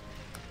 damn it.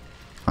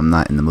 I'm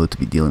not in the mood to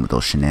be dealing with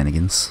those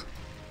shenanigans.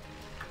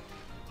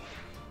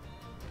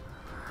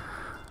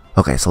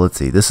 Okay, so let's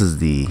see. This is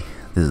the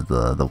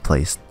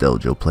place,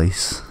 dojo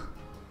place.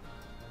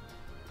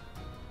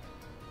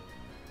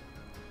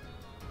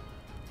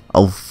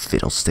 Oh,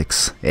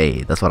 fiddlesticks.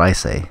 Hey, that's what I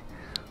say.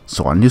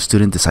 So our new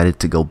student decided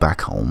to go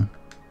back home.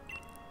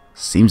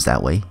 Seems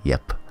that way.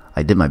 Yep.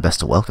 I did my best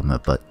to welcome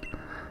him, but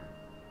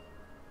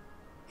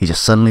he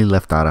just suddenly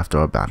left out after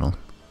our battle.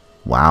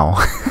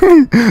 Wow.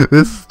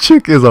 This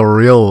chick is a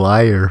real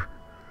liar.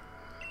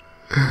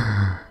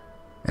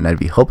 And I'd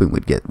be hoping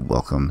we'd get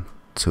welcome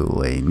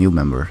to a new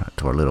member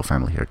to our little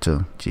family here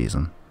too.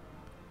 Jeez.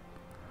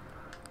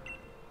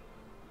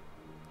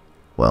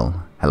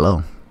 Well,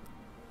 hello.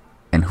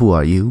 And who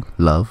are you,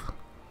 love?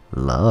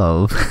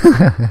 Love?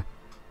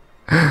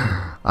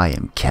 I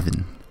am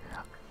Kevin.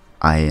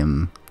 I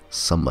am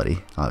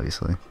somebody,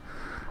 obviously.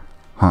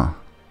 Huh.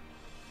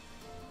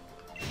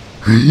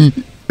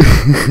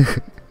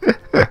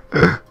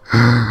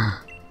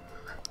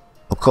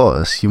 Of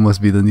course, you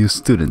must be the new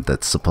student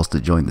that's supposed to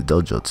join the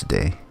dojo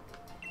today.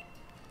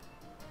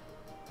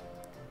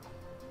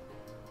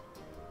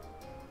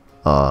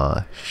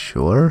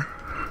 Sure?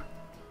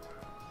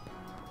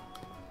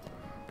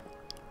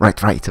 Right.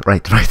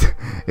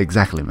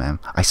 Exactly, ma'am.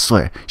 I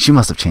swear, she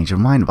must have changed her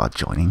mind about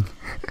joining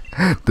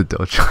the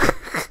dojo.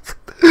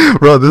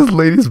 Bro, this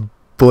lady's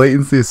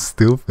blatancy is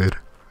stupid.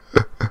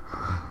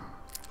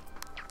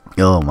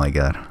 Oh my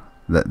god.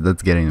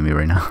 That's getting to me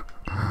right now.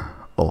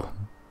 Oh,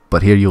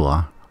 but here you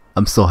are.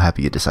 I'm so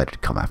happy you decided to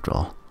come after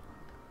all.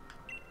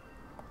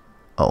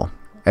 Oh,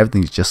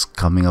 everything's just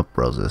coming up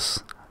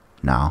roses.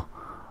 Now,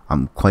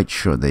 I'm quite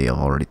sure they have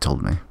already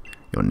told me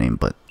your name,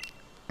 but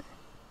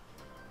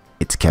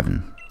it's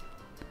Kevin.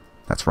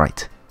 That's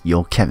right.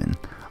 You're Kevin.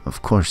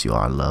 Of course you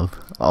are, love.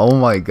 Oh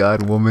my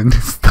god, woman.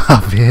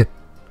 Stop it.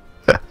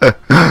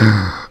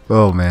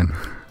 Oh man.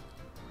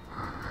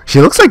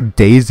 She looks like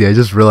Daisy. I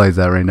just realized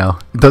that right now.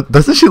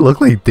 Doesn't she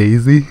look like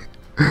Daisy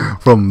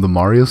from the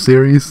Mario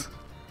series?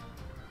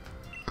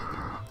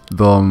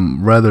 Though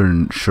I'm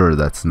rather sure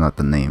that's not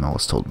the name I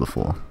was told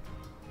before.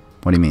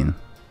 What do you mean?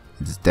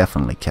 It's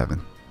definitely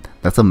Kevin.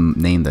 That's a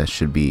name that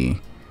should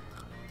be,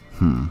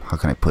 how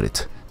can I put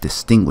it?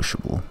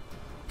 Distinguishable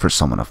for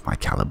someone of my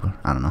caliber.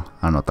 I don't know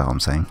what the hell I'm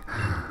saying.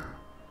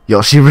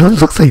 Yo, she really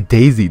looks like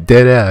Daisy.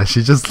 Dead ass.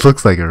 She just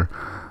looks like her.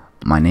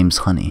 My name's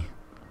Honey.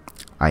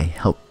 I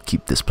help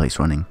keep this place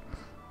running.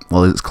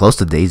 Well, it's close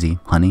to Daisy.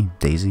 Honey,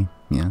 Daisy.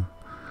 Yeah.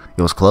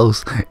 It was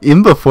close.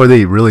 Even before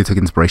they really took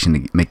inspiration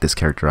to make this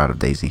character out of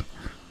Daisy.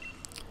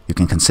 You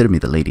can consider me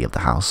the lady of the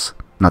house.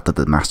 Not that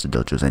the Master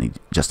Dojo is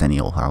just any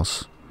old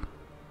house.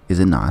 Is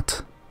it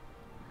not?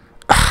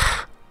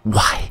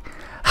 Why?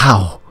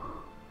 How?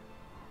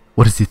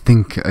 What does he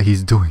think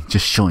he's doing,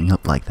 just showing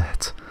up like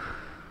that?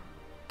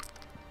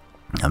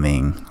 I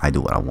mean, I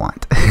do what I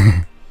want.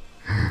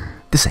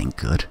 This ain't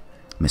good.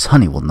 Miss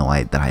Honey will know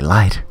that I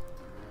lied.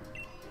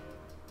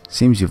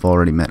 Seems you've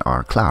already met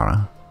our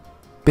Clara.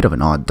 Bit of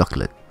an odd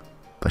ducklet,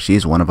 but she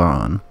is one of our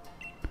own.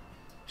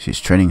 She's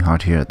training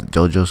hard here at the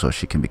dojo so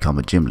she can become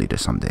a gym leader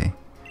someday.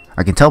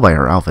 I can tell by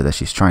her outfit that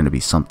she's trying to be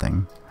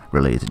something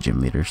related to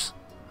gym leaders.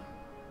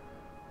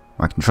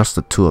 I can trust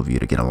the two of you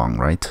to get along,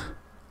 right?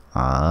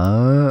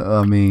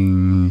 I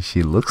mean,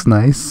 she looks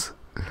nice,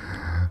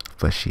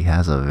 but she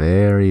has a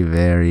very,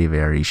 very,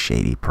 very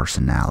shady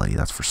personality,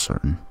 that's for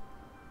certain.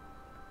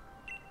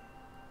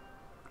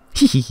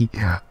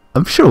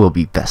 I'm sure we'll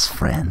be best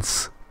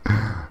friends.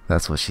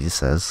 That's what she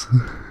says.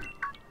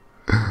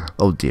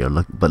 Oh dear,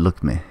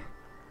 look me.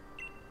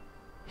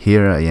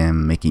 Here I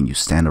am making you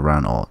stand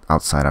around all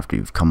outside after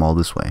you've come all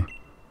this way.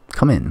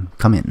 Come in,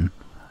 come in.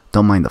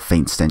 Don't mind the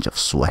faint stench of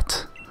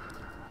sweat.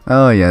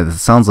 Oh yeah,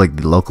 this sounds like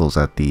the locals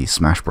at the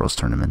Smash Bros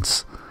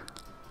tournaments.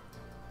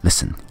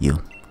 Listen,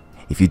 you.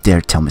 If you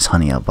dare tell Miss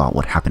Honey about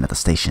what happened at the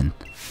station,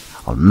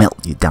 I'll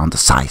melt you down to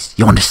size.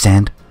 You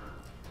understand?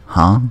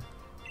 Huh?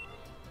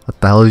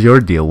 What the hell is your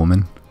deal,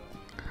 woman?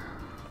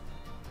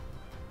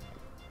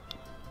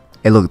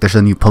 Hey look, there's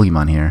a new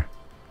Pokemon here.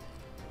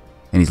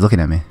 And he's looking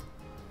at me.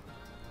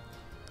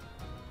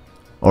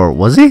 Or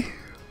was he?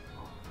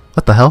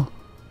 What the hell?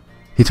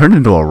 He turned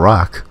into a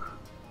rock.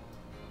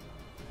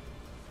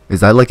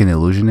 Is that like an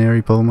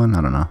illusionary Pokemon?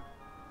 I don't know.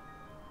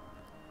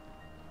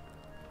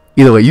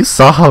 Either way, you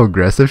saw how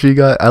aggressive she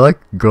got? I like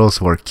girls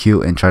who are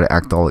cute and try to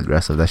act all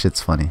aggressive. That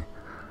shit's funny.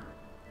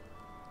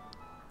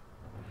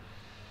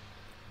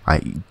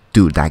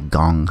 Dude, that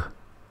gong.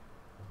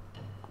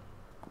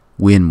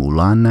 We in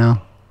Mulan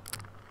now?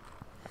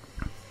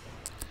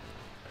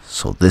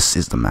 So this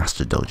is the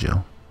Master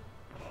Dojo.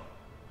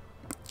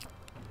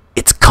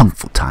 It's Kung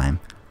Fu time.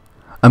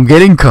 I'm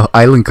getting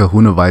Island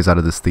Kahuna vibes out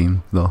of this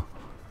theme, though.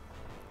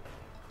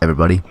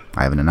 Everybody,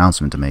 I have an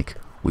announcement to make.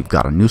 We've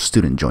got a new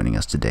student joining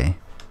us today.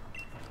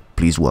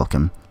 Please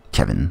welcome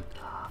Kevin.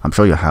 I'm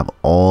sure you'll have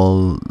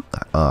all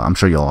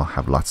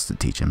lots to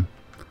teach him.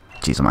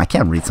 Jeez, I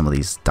can't read some of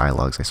these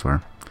dialogues, I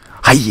swear.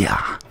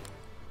 Hiya!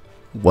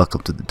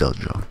 Welcome to the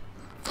dojo.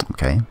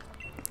 Okay.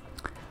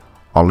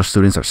 All our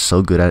students are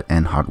so good at it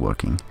and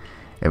hardworking.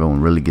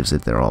 Everyone really gives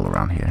it their all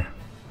around here.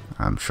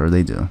 I'm sure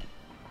they do.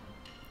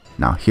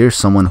 Now here's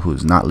someone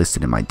who's not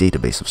listed in my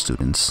database of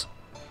students.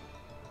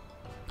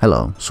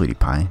 Hello, sweetie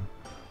pie.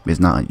 It's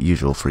not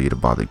usual for you to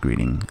bother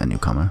greeting a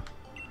newcomer.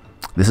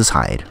 This is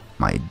Hyde,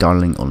 my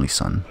darling only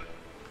son.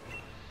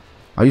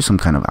 Are you some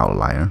kind of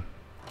outlier?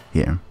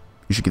 Here,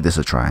 you should give this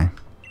a try.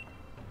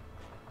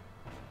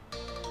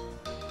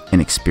 An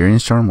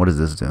experience charm? What does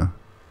this do?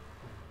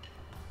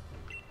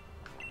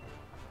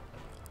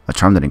 A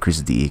charm that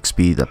increases the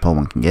EXP that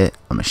Pokemon can get.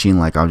 A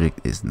machine-like object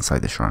is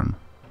inside the charm.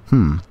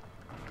 But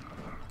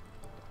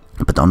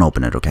don't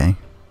open it, okay?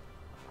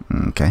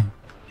 Okay.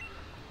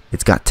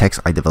 It's got text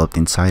I developed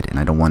inside, and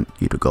I don't want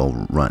you to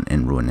go run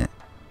and ruin it.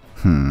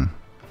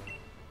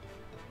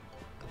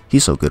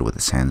 He's so good with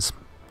his hands.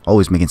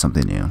 Always making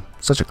something new.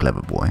 Such a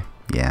clever boy.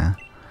 Yeah.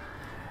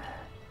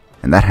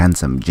 And that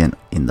handsome gent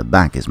in the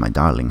back is my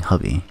darling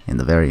hubby, and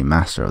the very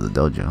master of the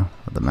dojo.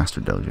 Of the Master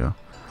Dojo.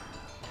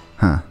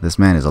 Huh, this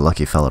man is a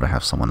lucky fellow to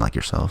have someone like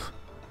yourself.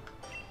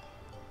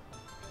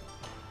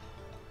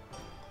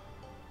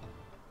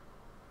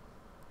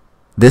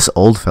 This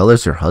old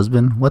fella's your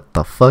husband? What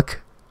the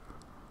fuck?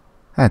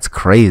 That's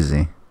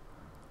crazy.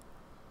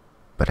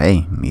 But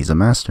hey, he's a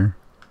master.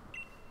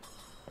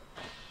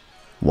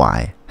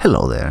 Why,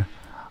 hello there.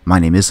 My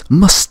name is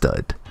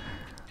Mustard.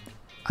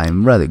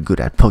 I'm rather good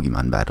at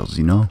Pokemon battles,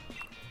 you know.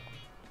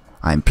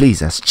 I'm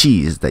pleased as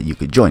cheese that you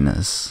could join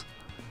us.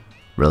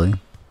 Really?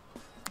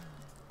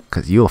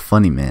 Cause you're a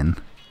funny man.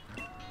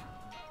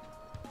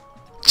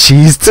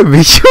 Cheese to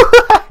meet you.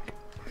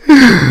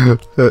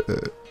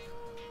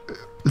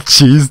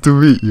 Cheese to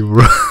meet you,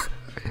 bro.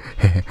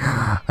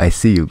 I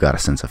see you got a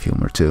sense of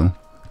humor too.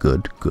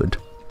 Good, good.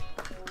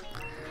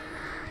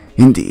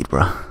 Indeed,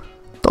 bro.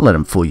 Don't let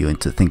him fool you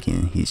into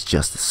thinking he's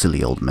just a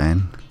silly old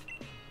man.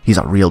 He's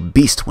a real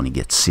beast when he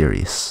gets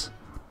serious.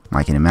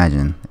 I can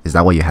imagine. Is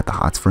that why you had the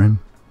hots for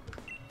him?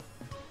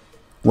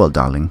 Well,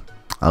 darling,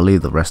 I'll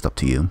leave the rest up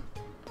to you.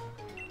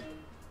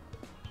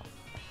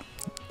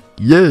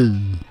 Yay!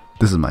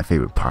 This is my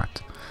favorite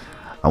part.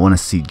 I want to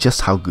see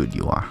just how good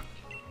you are.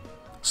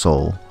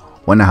 So,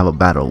 when I have a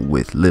battle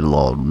with little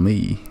old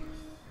me,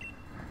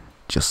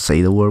 just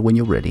say the word when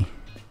you're ready.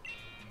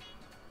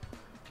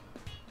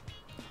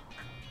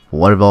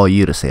 What have all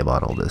you to say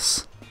about all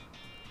this?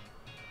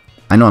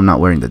 I know I'm not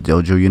wearing the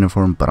dojo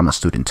uniform, but I'm a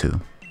student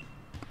too.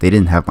 They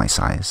didn't have my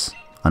size.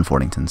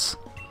 Unfortingtons.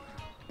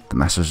 The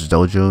Master's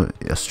Dojo,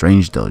 a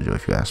strange dojo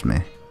if you ask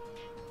me.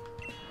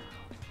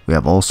 We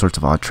have all sorts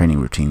of odd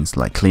training routines,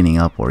 like cleaning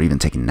up or even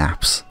taking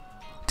naps.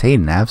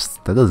 Taking naps?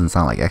 That doesn't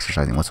sound like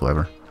exercising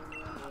whatsoever.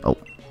 Oh.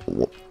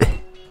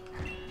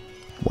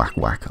 Whack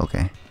whack,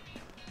 okay.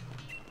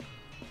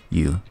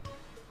 You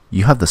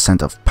have the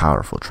scent of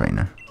powerful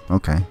trainer.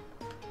 Okay.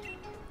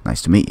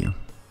 Nice to meet you.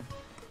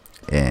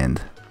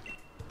 And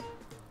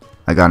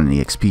I got an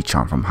EXP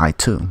charm from High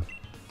 2.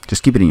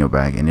 Just keep it in your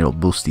bag and it'll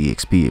boost the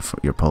EXP for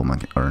your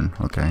Pokemon earn,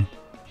 okay?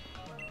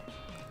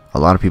 A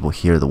lot of people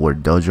hear the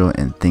word dojo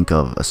and think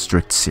of a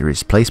strict,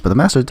 serious place, but the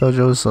Master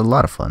Dojo is a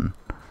lot of fun.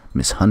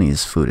 Miss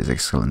Honey's food is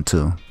excellent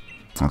too.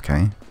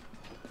 Okay.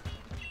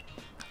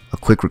 A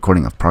quick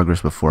recording of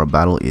progress before a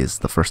battle is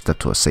the first step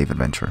to a safe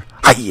adventure.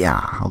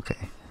 Hi-ya!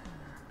 Okay.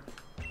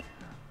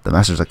 The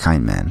Master's a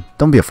kind man.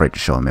 Don't be afraid to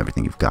show him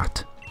everything you've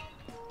got.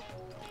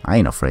 I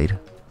ain't afraid.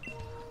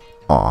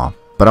 Aw,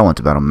 but I want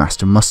to battle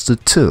Master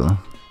Mustard too.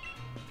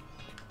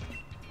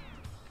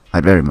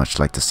 I'd very much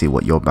like to see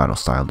what your battle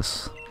style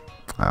is.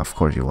 Of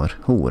course you would.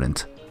 Who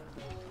wouldn't?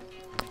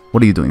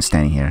 What are you doing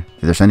standing here?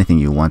 If there's anything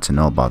you want to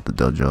know about the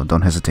dojo,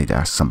 don't hesitate to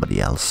ask somebody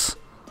else.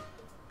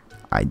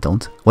 I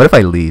don't? What if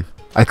I leave?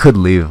 I could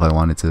leave if I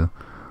wanted to,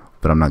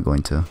 but I'm not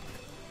going to.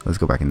 Let's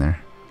go back in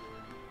there.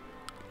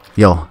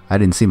 Yo, I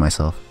didn't see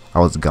myself. I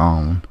was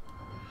gone.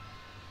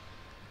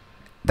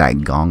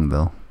 That gong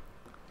though.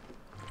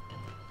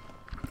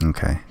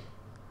 Okay.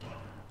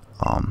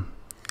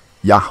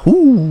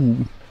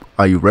 Yahoo!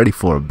 Are you ready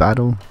for a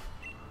battle?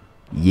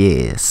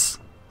 Yes.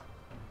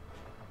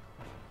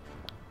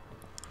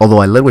 Although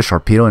I led with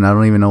Sharpedo and I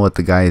don't even know what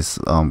the guy's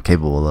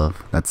capable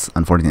of. That's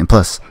unfortunate. And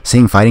plus,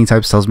 seeing fighting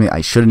types tells me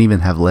I shouldn't even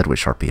have led with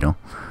Sharpedo.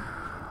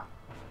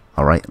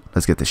 Alright,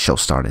 let's get this show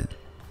started.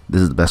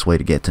 This is the best way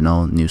to get to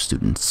know new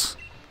students.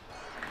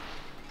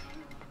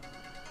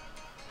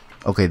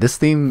 Okay, this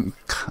theme,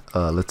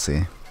 let's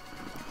see.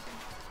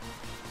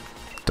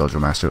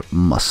 Dojo Master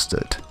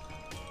Mustard.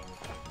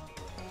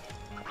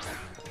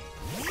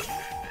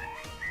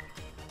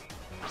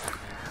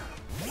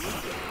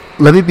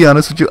 Let me be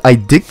honest with you, I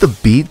dig the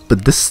beat,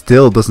 but this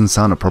still doesn't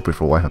sound appropriate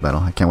for Wi-Fi battle.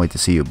 I can't wait to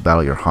see you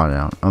battle your heart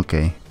out.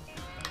 Okay.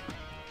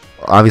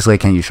 Obviously I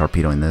can't use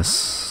Sharpedo in this,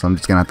 so I'm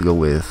just gonna have to go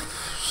with,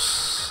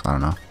 I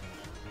don't know,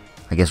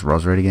 I guess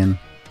Roserade again.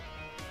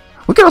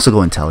 We could also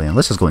go Inteleon.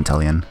 Let's just go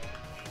Inteleon.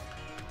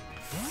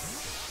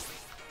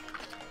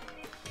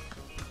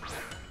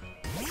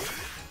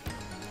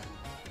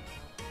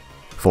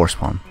 Force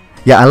Palm.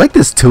 Yeah, I like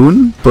this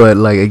tune, but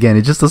like again,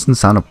 it just doesn't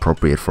sound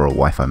appropriate for a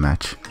Wi-Fi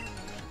match.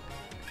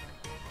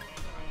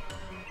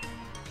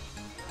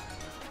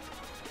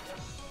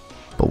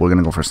 But we're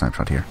gonna go for a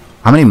snapshot here.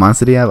 How many months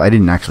did he have? I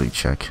didn't actually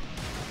check.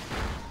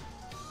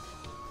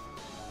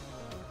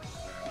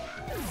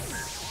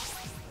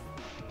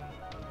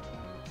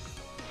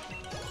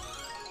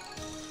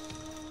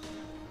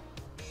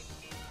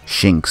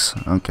 Shinx.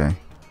 Okay.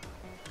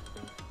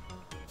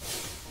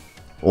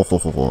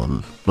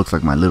 Oh, looks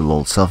like my little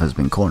old self has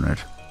been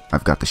cornered.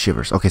 I've got the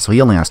shivers. Okay, so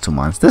he only has 2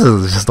 months. This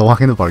is just a walk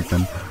in the park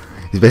then.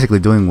 He's basically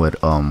doing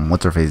what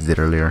what's her face did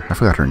earlier. I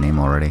forgot her name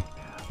already.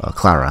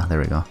 Clara. There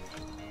we go.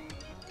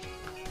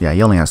 Yeah,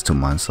 he only has 2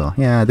 months, so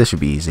yeah, this should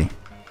be easy.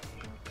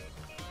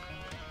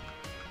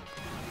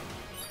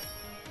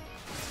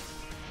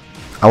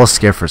 I was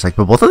scared for a sec,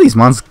 but both of these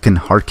mons can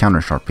hard counter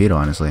Sharpedo,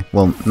 honestly.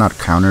 Well, not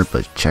counter,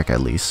 but check at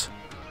least.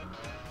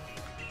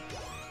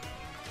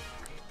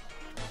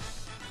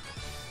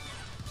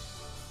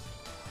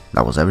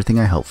 That was everything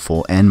I hoped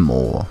for and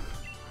more.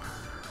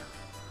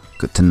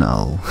 Good to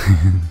know.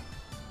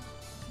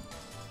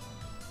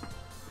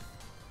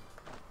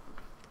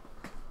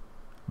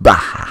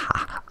 Bah!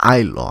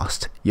 I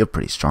lost. You're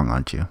pretty strong,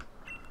 aren't you?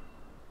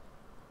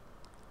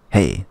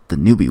 Hey, the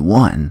newbie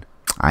won.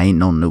 I ain't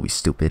no newbie,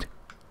 stupid.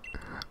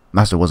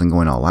 Master wasn't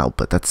going all out,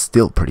 but that's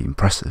still pretty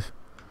impressive.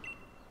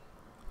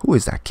 Who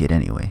is that kid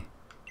anyway?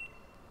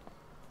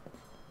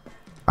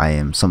 I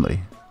am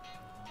somebody.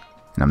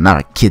 And I'm not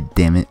a kid,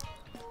 damn it.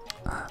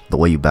 The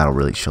way you battle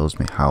really shows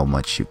me how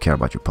much you care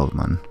about your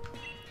Pokemon.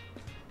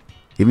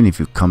 Even if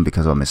you come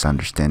because of a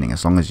misunderstanding,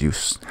 as long as you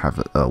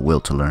have a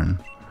will to learn,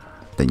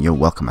 then you're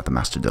welcome at the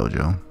Master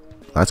Dojo.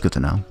 That's good to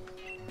know.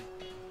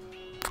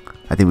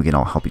 I think we can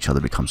all help each other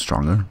become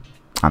stronger.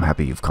 I'm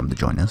happy you've come to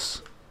join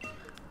us.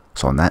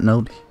 So on that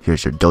note,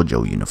 here's your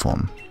dojo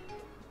uniform.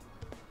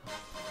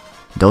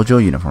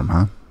 Dojo uniform,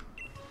 huh?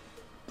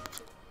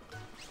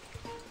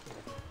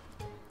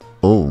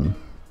 Oh.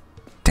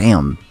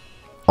 Damn.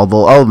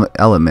 Although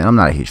I'll admit, I'm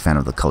not a huge fan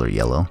of the color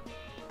yellow.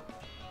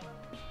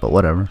 But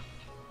whatever.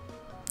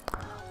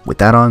 With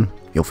that on,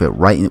 you'll fit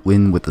right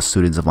in with the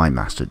students of my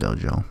Master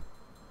Dojo.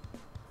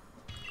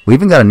 We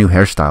even got a new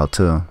hairstyle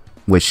too,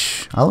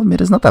 which I'll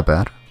admit is not that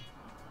bad.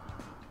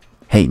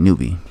 Hey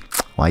newbie,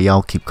 why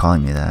y'all keep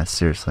calling me that?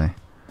 Seriously.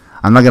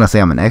 I'm not gonna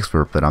say I'm an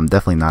expert, but I'm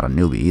definitely not a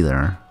newbie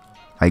either.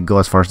 I'd go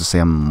as far as to say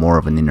I'm more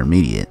of an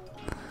intermediate.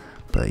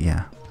 But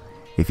yeah,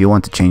 If you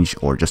want to change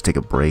or just take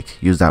a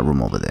break, use that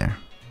room over there.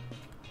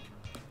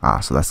 Ah,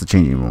 so that's the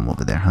changing room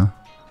over there, huh?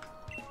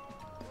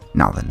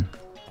 Now then.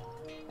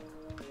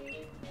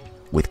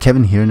 With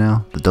Kevin here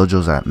now, the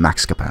dojo's at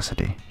max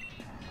capacity.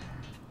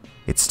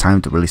 It's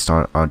time to really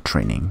start our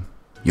training.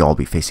 You'll all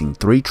be facing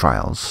 3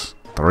 trials.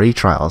 3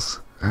 trials?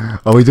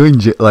 Are we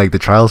doing like the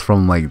trials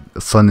from like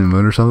Sun and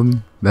Moon or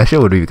something? That shit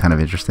would be kind of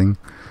interesting.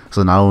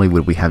 So not only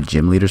would we have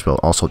gym leaders, but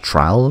also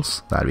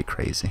trials? That'd be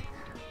crazy.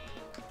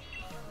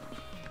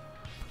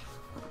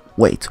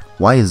 Wait,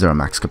 why is there a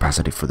max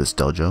capacity for this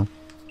dojo?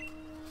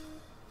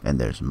 And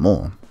there's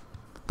more.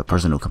 The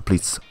person who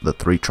completes the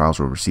 3 trials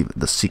will receive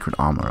the secret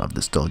armor of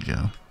this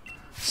dojo.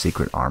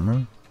 Secret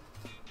armor?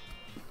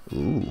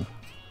 Ooh,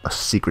 a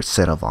secret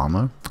set of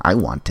armor? I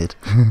want it.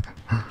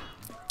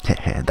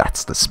 Hehe,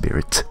 that's the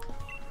spirit.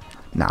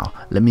 Now,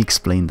 let me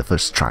explain the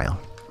first trial.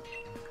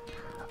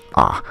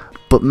 Ah,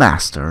 but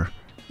master,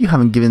 you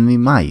haven't given me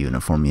my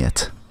uniform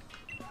yet.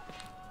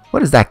 Why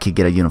does that kid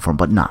get a uniform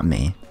but not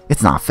me?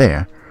 It's not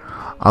fair.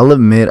 I'll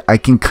admit, I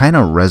can kind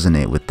of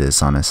resonate with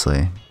this,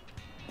 honestly.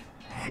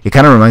 It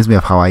kind of reminds me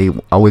of how I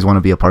always want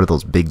to be a part of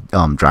those big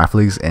draft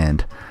leagues,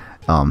 and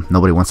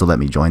nobody wants to let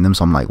me join them.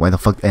 So I'm like, why the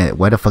fuck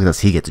does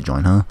he get to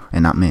join, huh?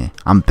 And not me.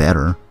 I'm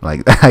better.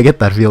 Like, I get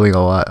that feeling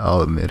a lot,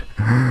 I'll admit.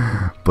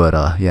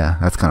 But yeah,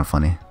 that's kind of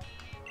funny.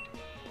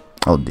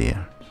 Oh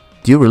dear.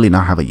 Do you really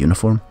not have a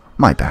uniform?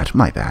 My bad,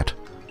 my bad.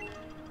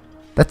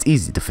 That's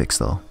easy to fix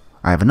though.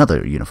 I have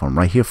another uniform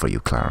right here for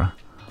you, Clara.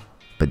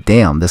 But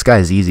damn, this guy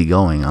is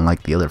easygoing,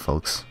 unlike the other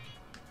folks.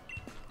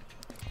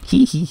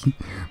 Hee hee.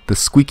 The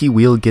squeaky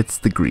wheel gets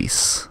the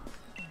grease.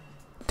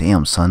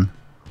 Damn, son.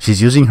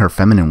 She's using her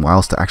feminine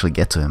wiles to actually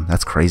get to him.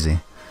 That's crazy.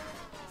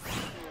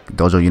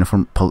 Dojo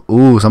uniform.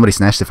 Ooh, somebody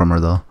snatched it from her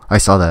though. I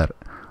saw that.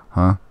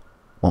 Huh?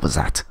 What was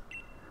that?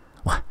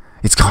 What?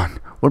 It's gone.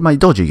 Where'd my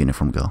dojo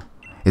uniform go?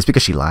 It's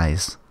because she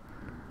lies.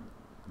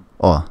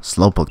 Oh,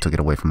 Slowpoke took it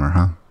away from her,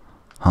 huh?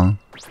 Huh?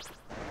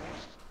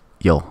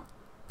 Yo,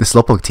 this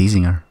Slowpoke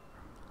teasing her.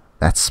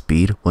 That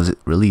speed? Was it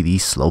really the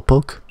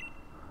Slowpoke?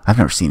 I've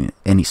never seen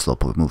any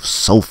Slowpoke move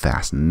so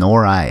fast,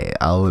 nor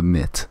I'll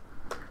admit.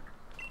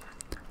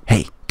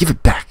 Hey, give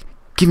it back.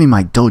 Give me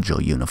my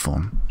dojo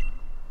uniform.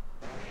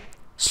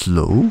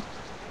 Slow?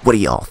 What do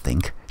y'all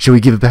think? Should we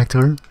give it back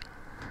to her?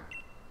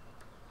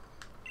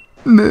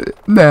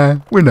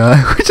 Nah, we're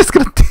not. We're just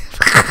gonna...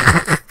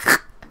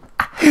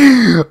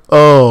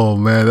 Oh,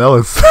 man, that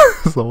was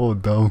so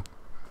dumb.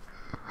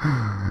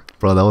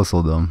 Bro, that was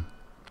so dumb.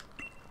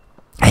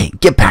 Hey,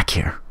 get back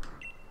here.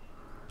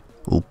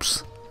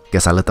 Oops.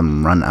 Guess I let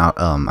them run out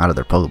of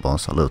their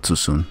Pokeballs a little too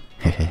soon.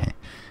 Hehehe.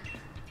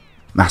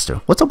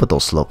 Master, what's up with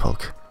those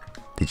Slowpoke?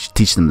 Did you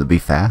teach them to be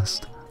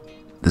fast?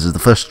 This is the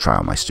first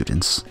trial, my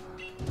students.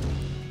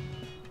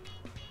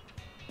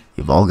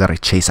 You've all got to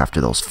chase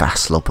after those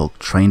fast Slowpoke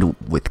trained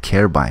with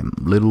care by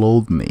little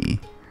old me.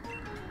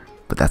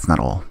 But that's not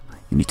all.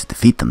 You need to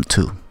defeat them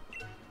too.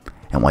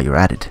 And while you're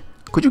at it,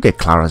 could you get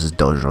Clara's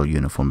dojo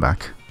uniform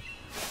back?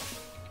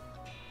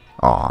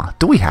 Aw,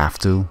 do we have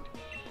to?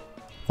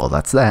 Well,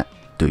 that's that.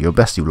 Do your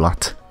best, you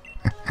lot.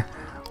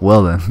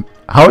 Well then,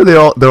 how are they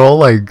all? They're all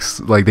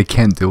like they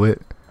can't do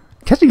it.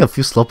 Catching a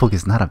few Slowpoke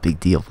is not a big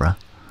deal, bruh.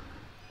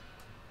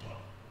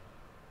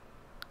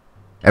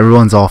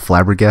 Everyone's all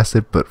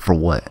flabbergasted, but for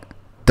what?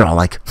 They're all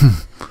like,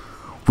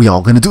 we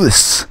all gonna do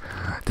this.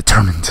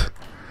 Determined.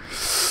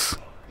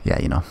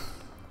 Yeah, you know.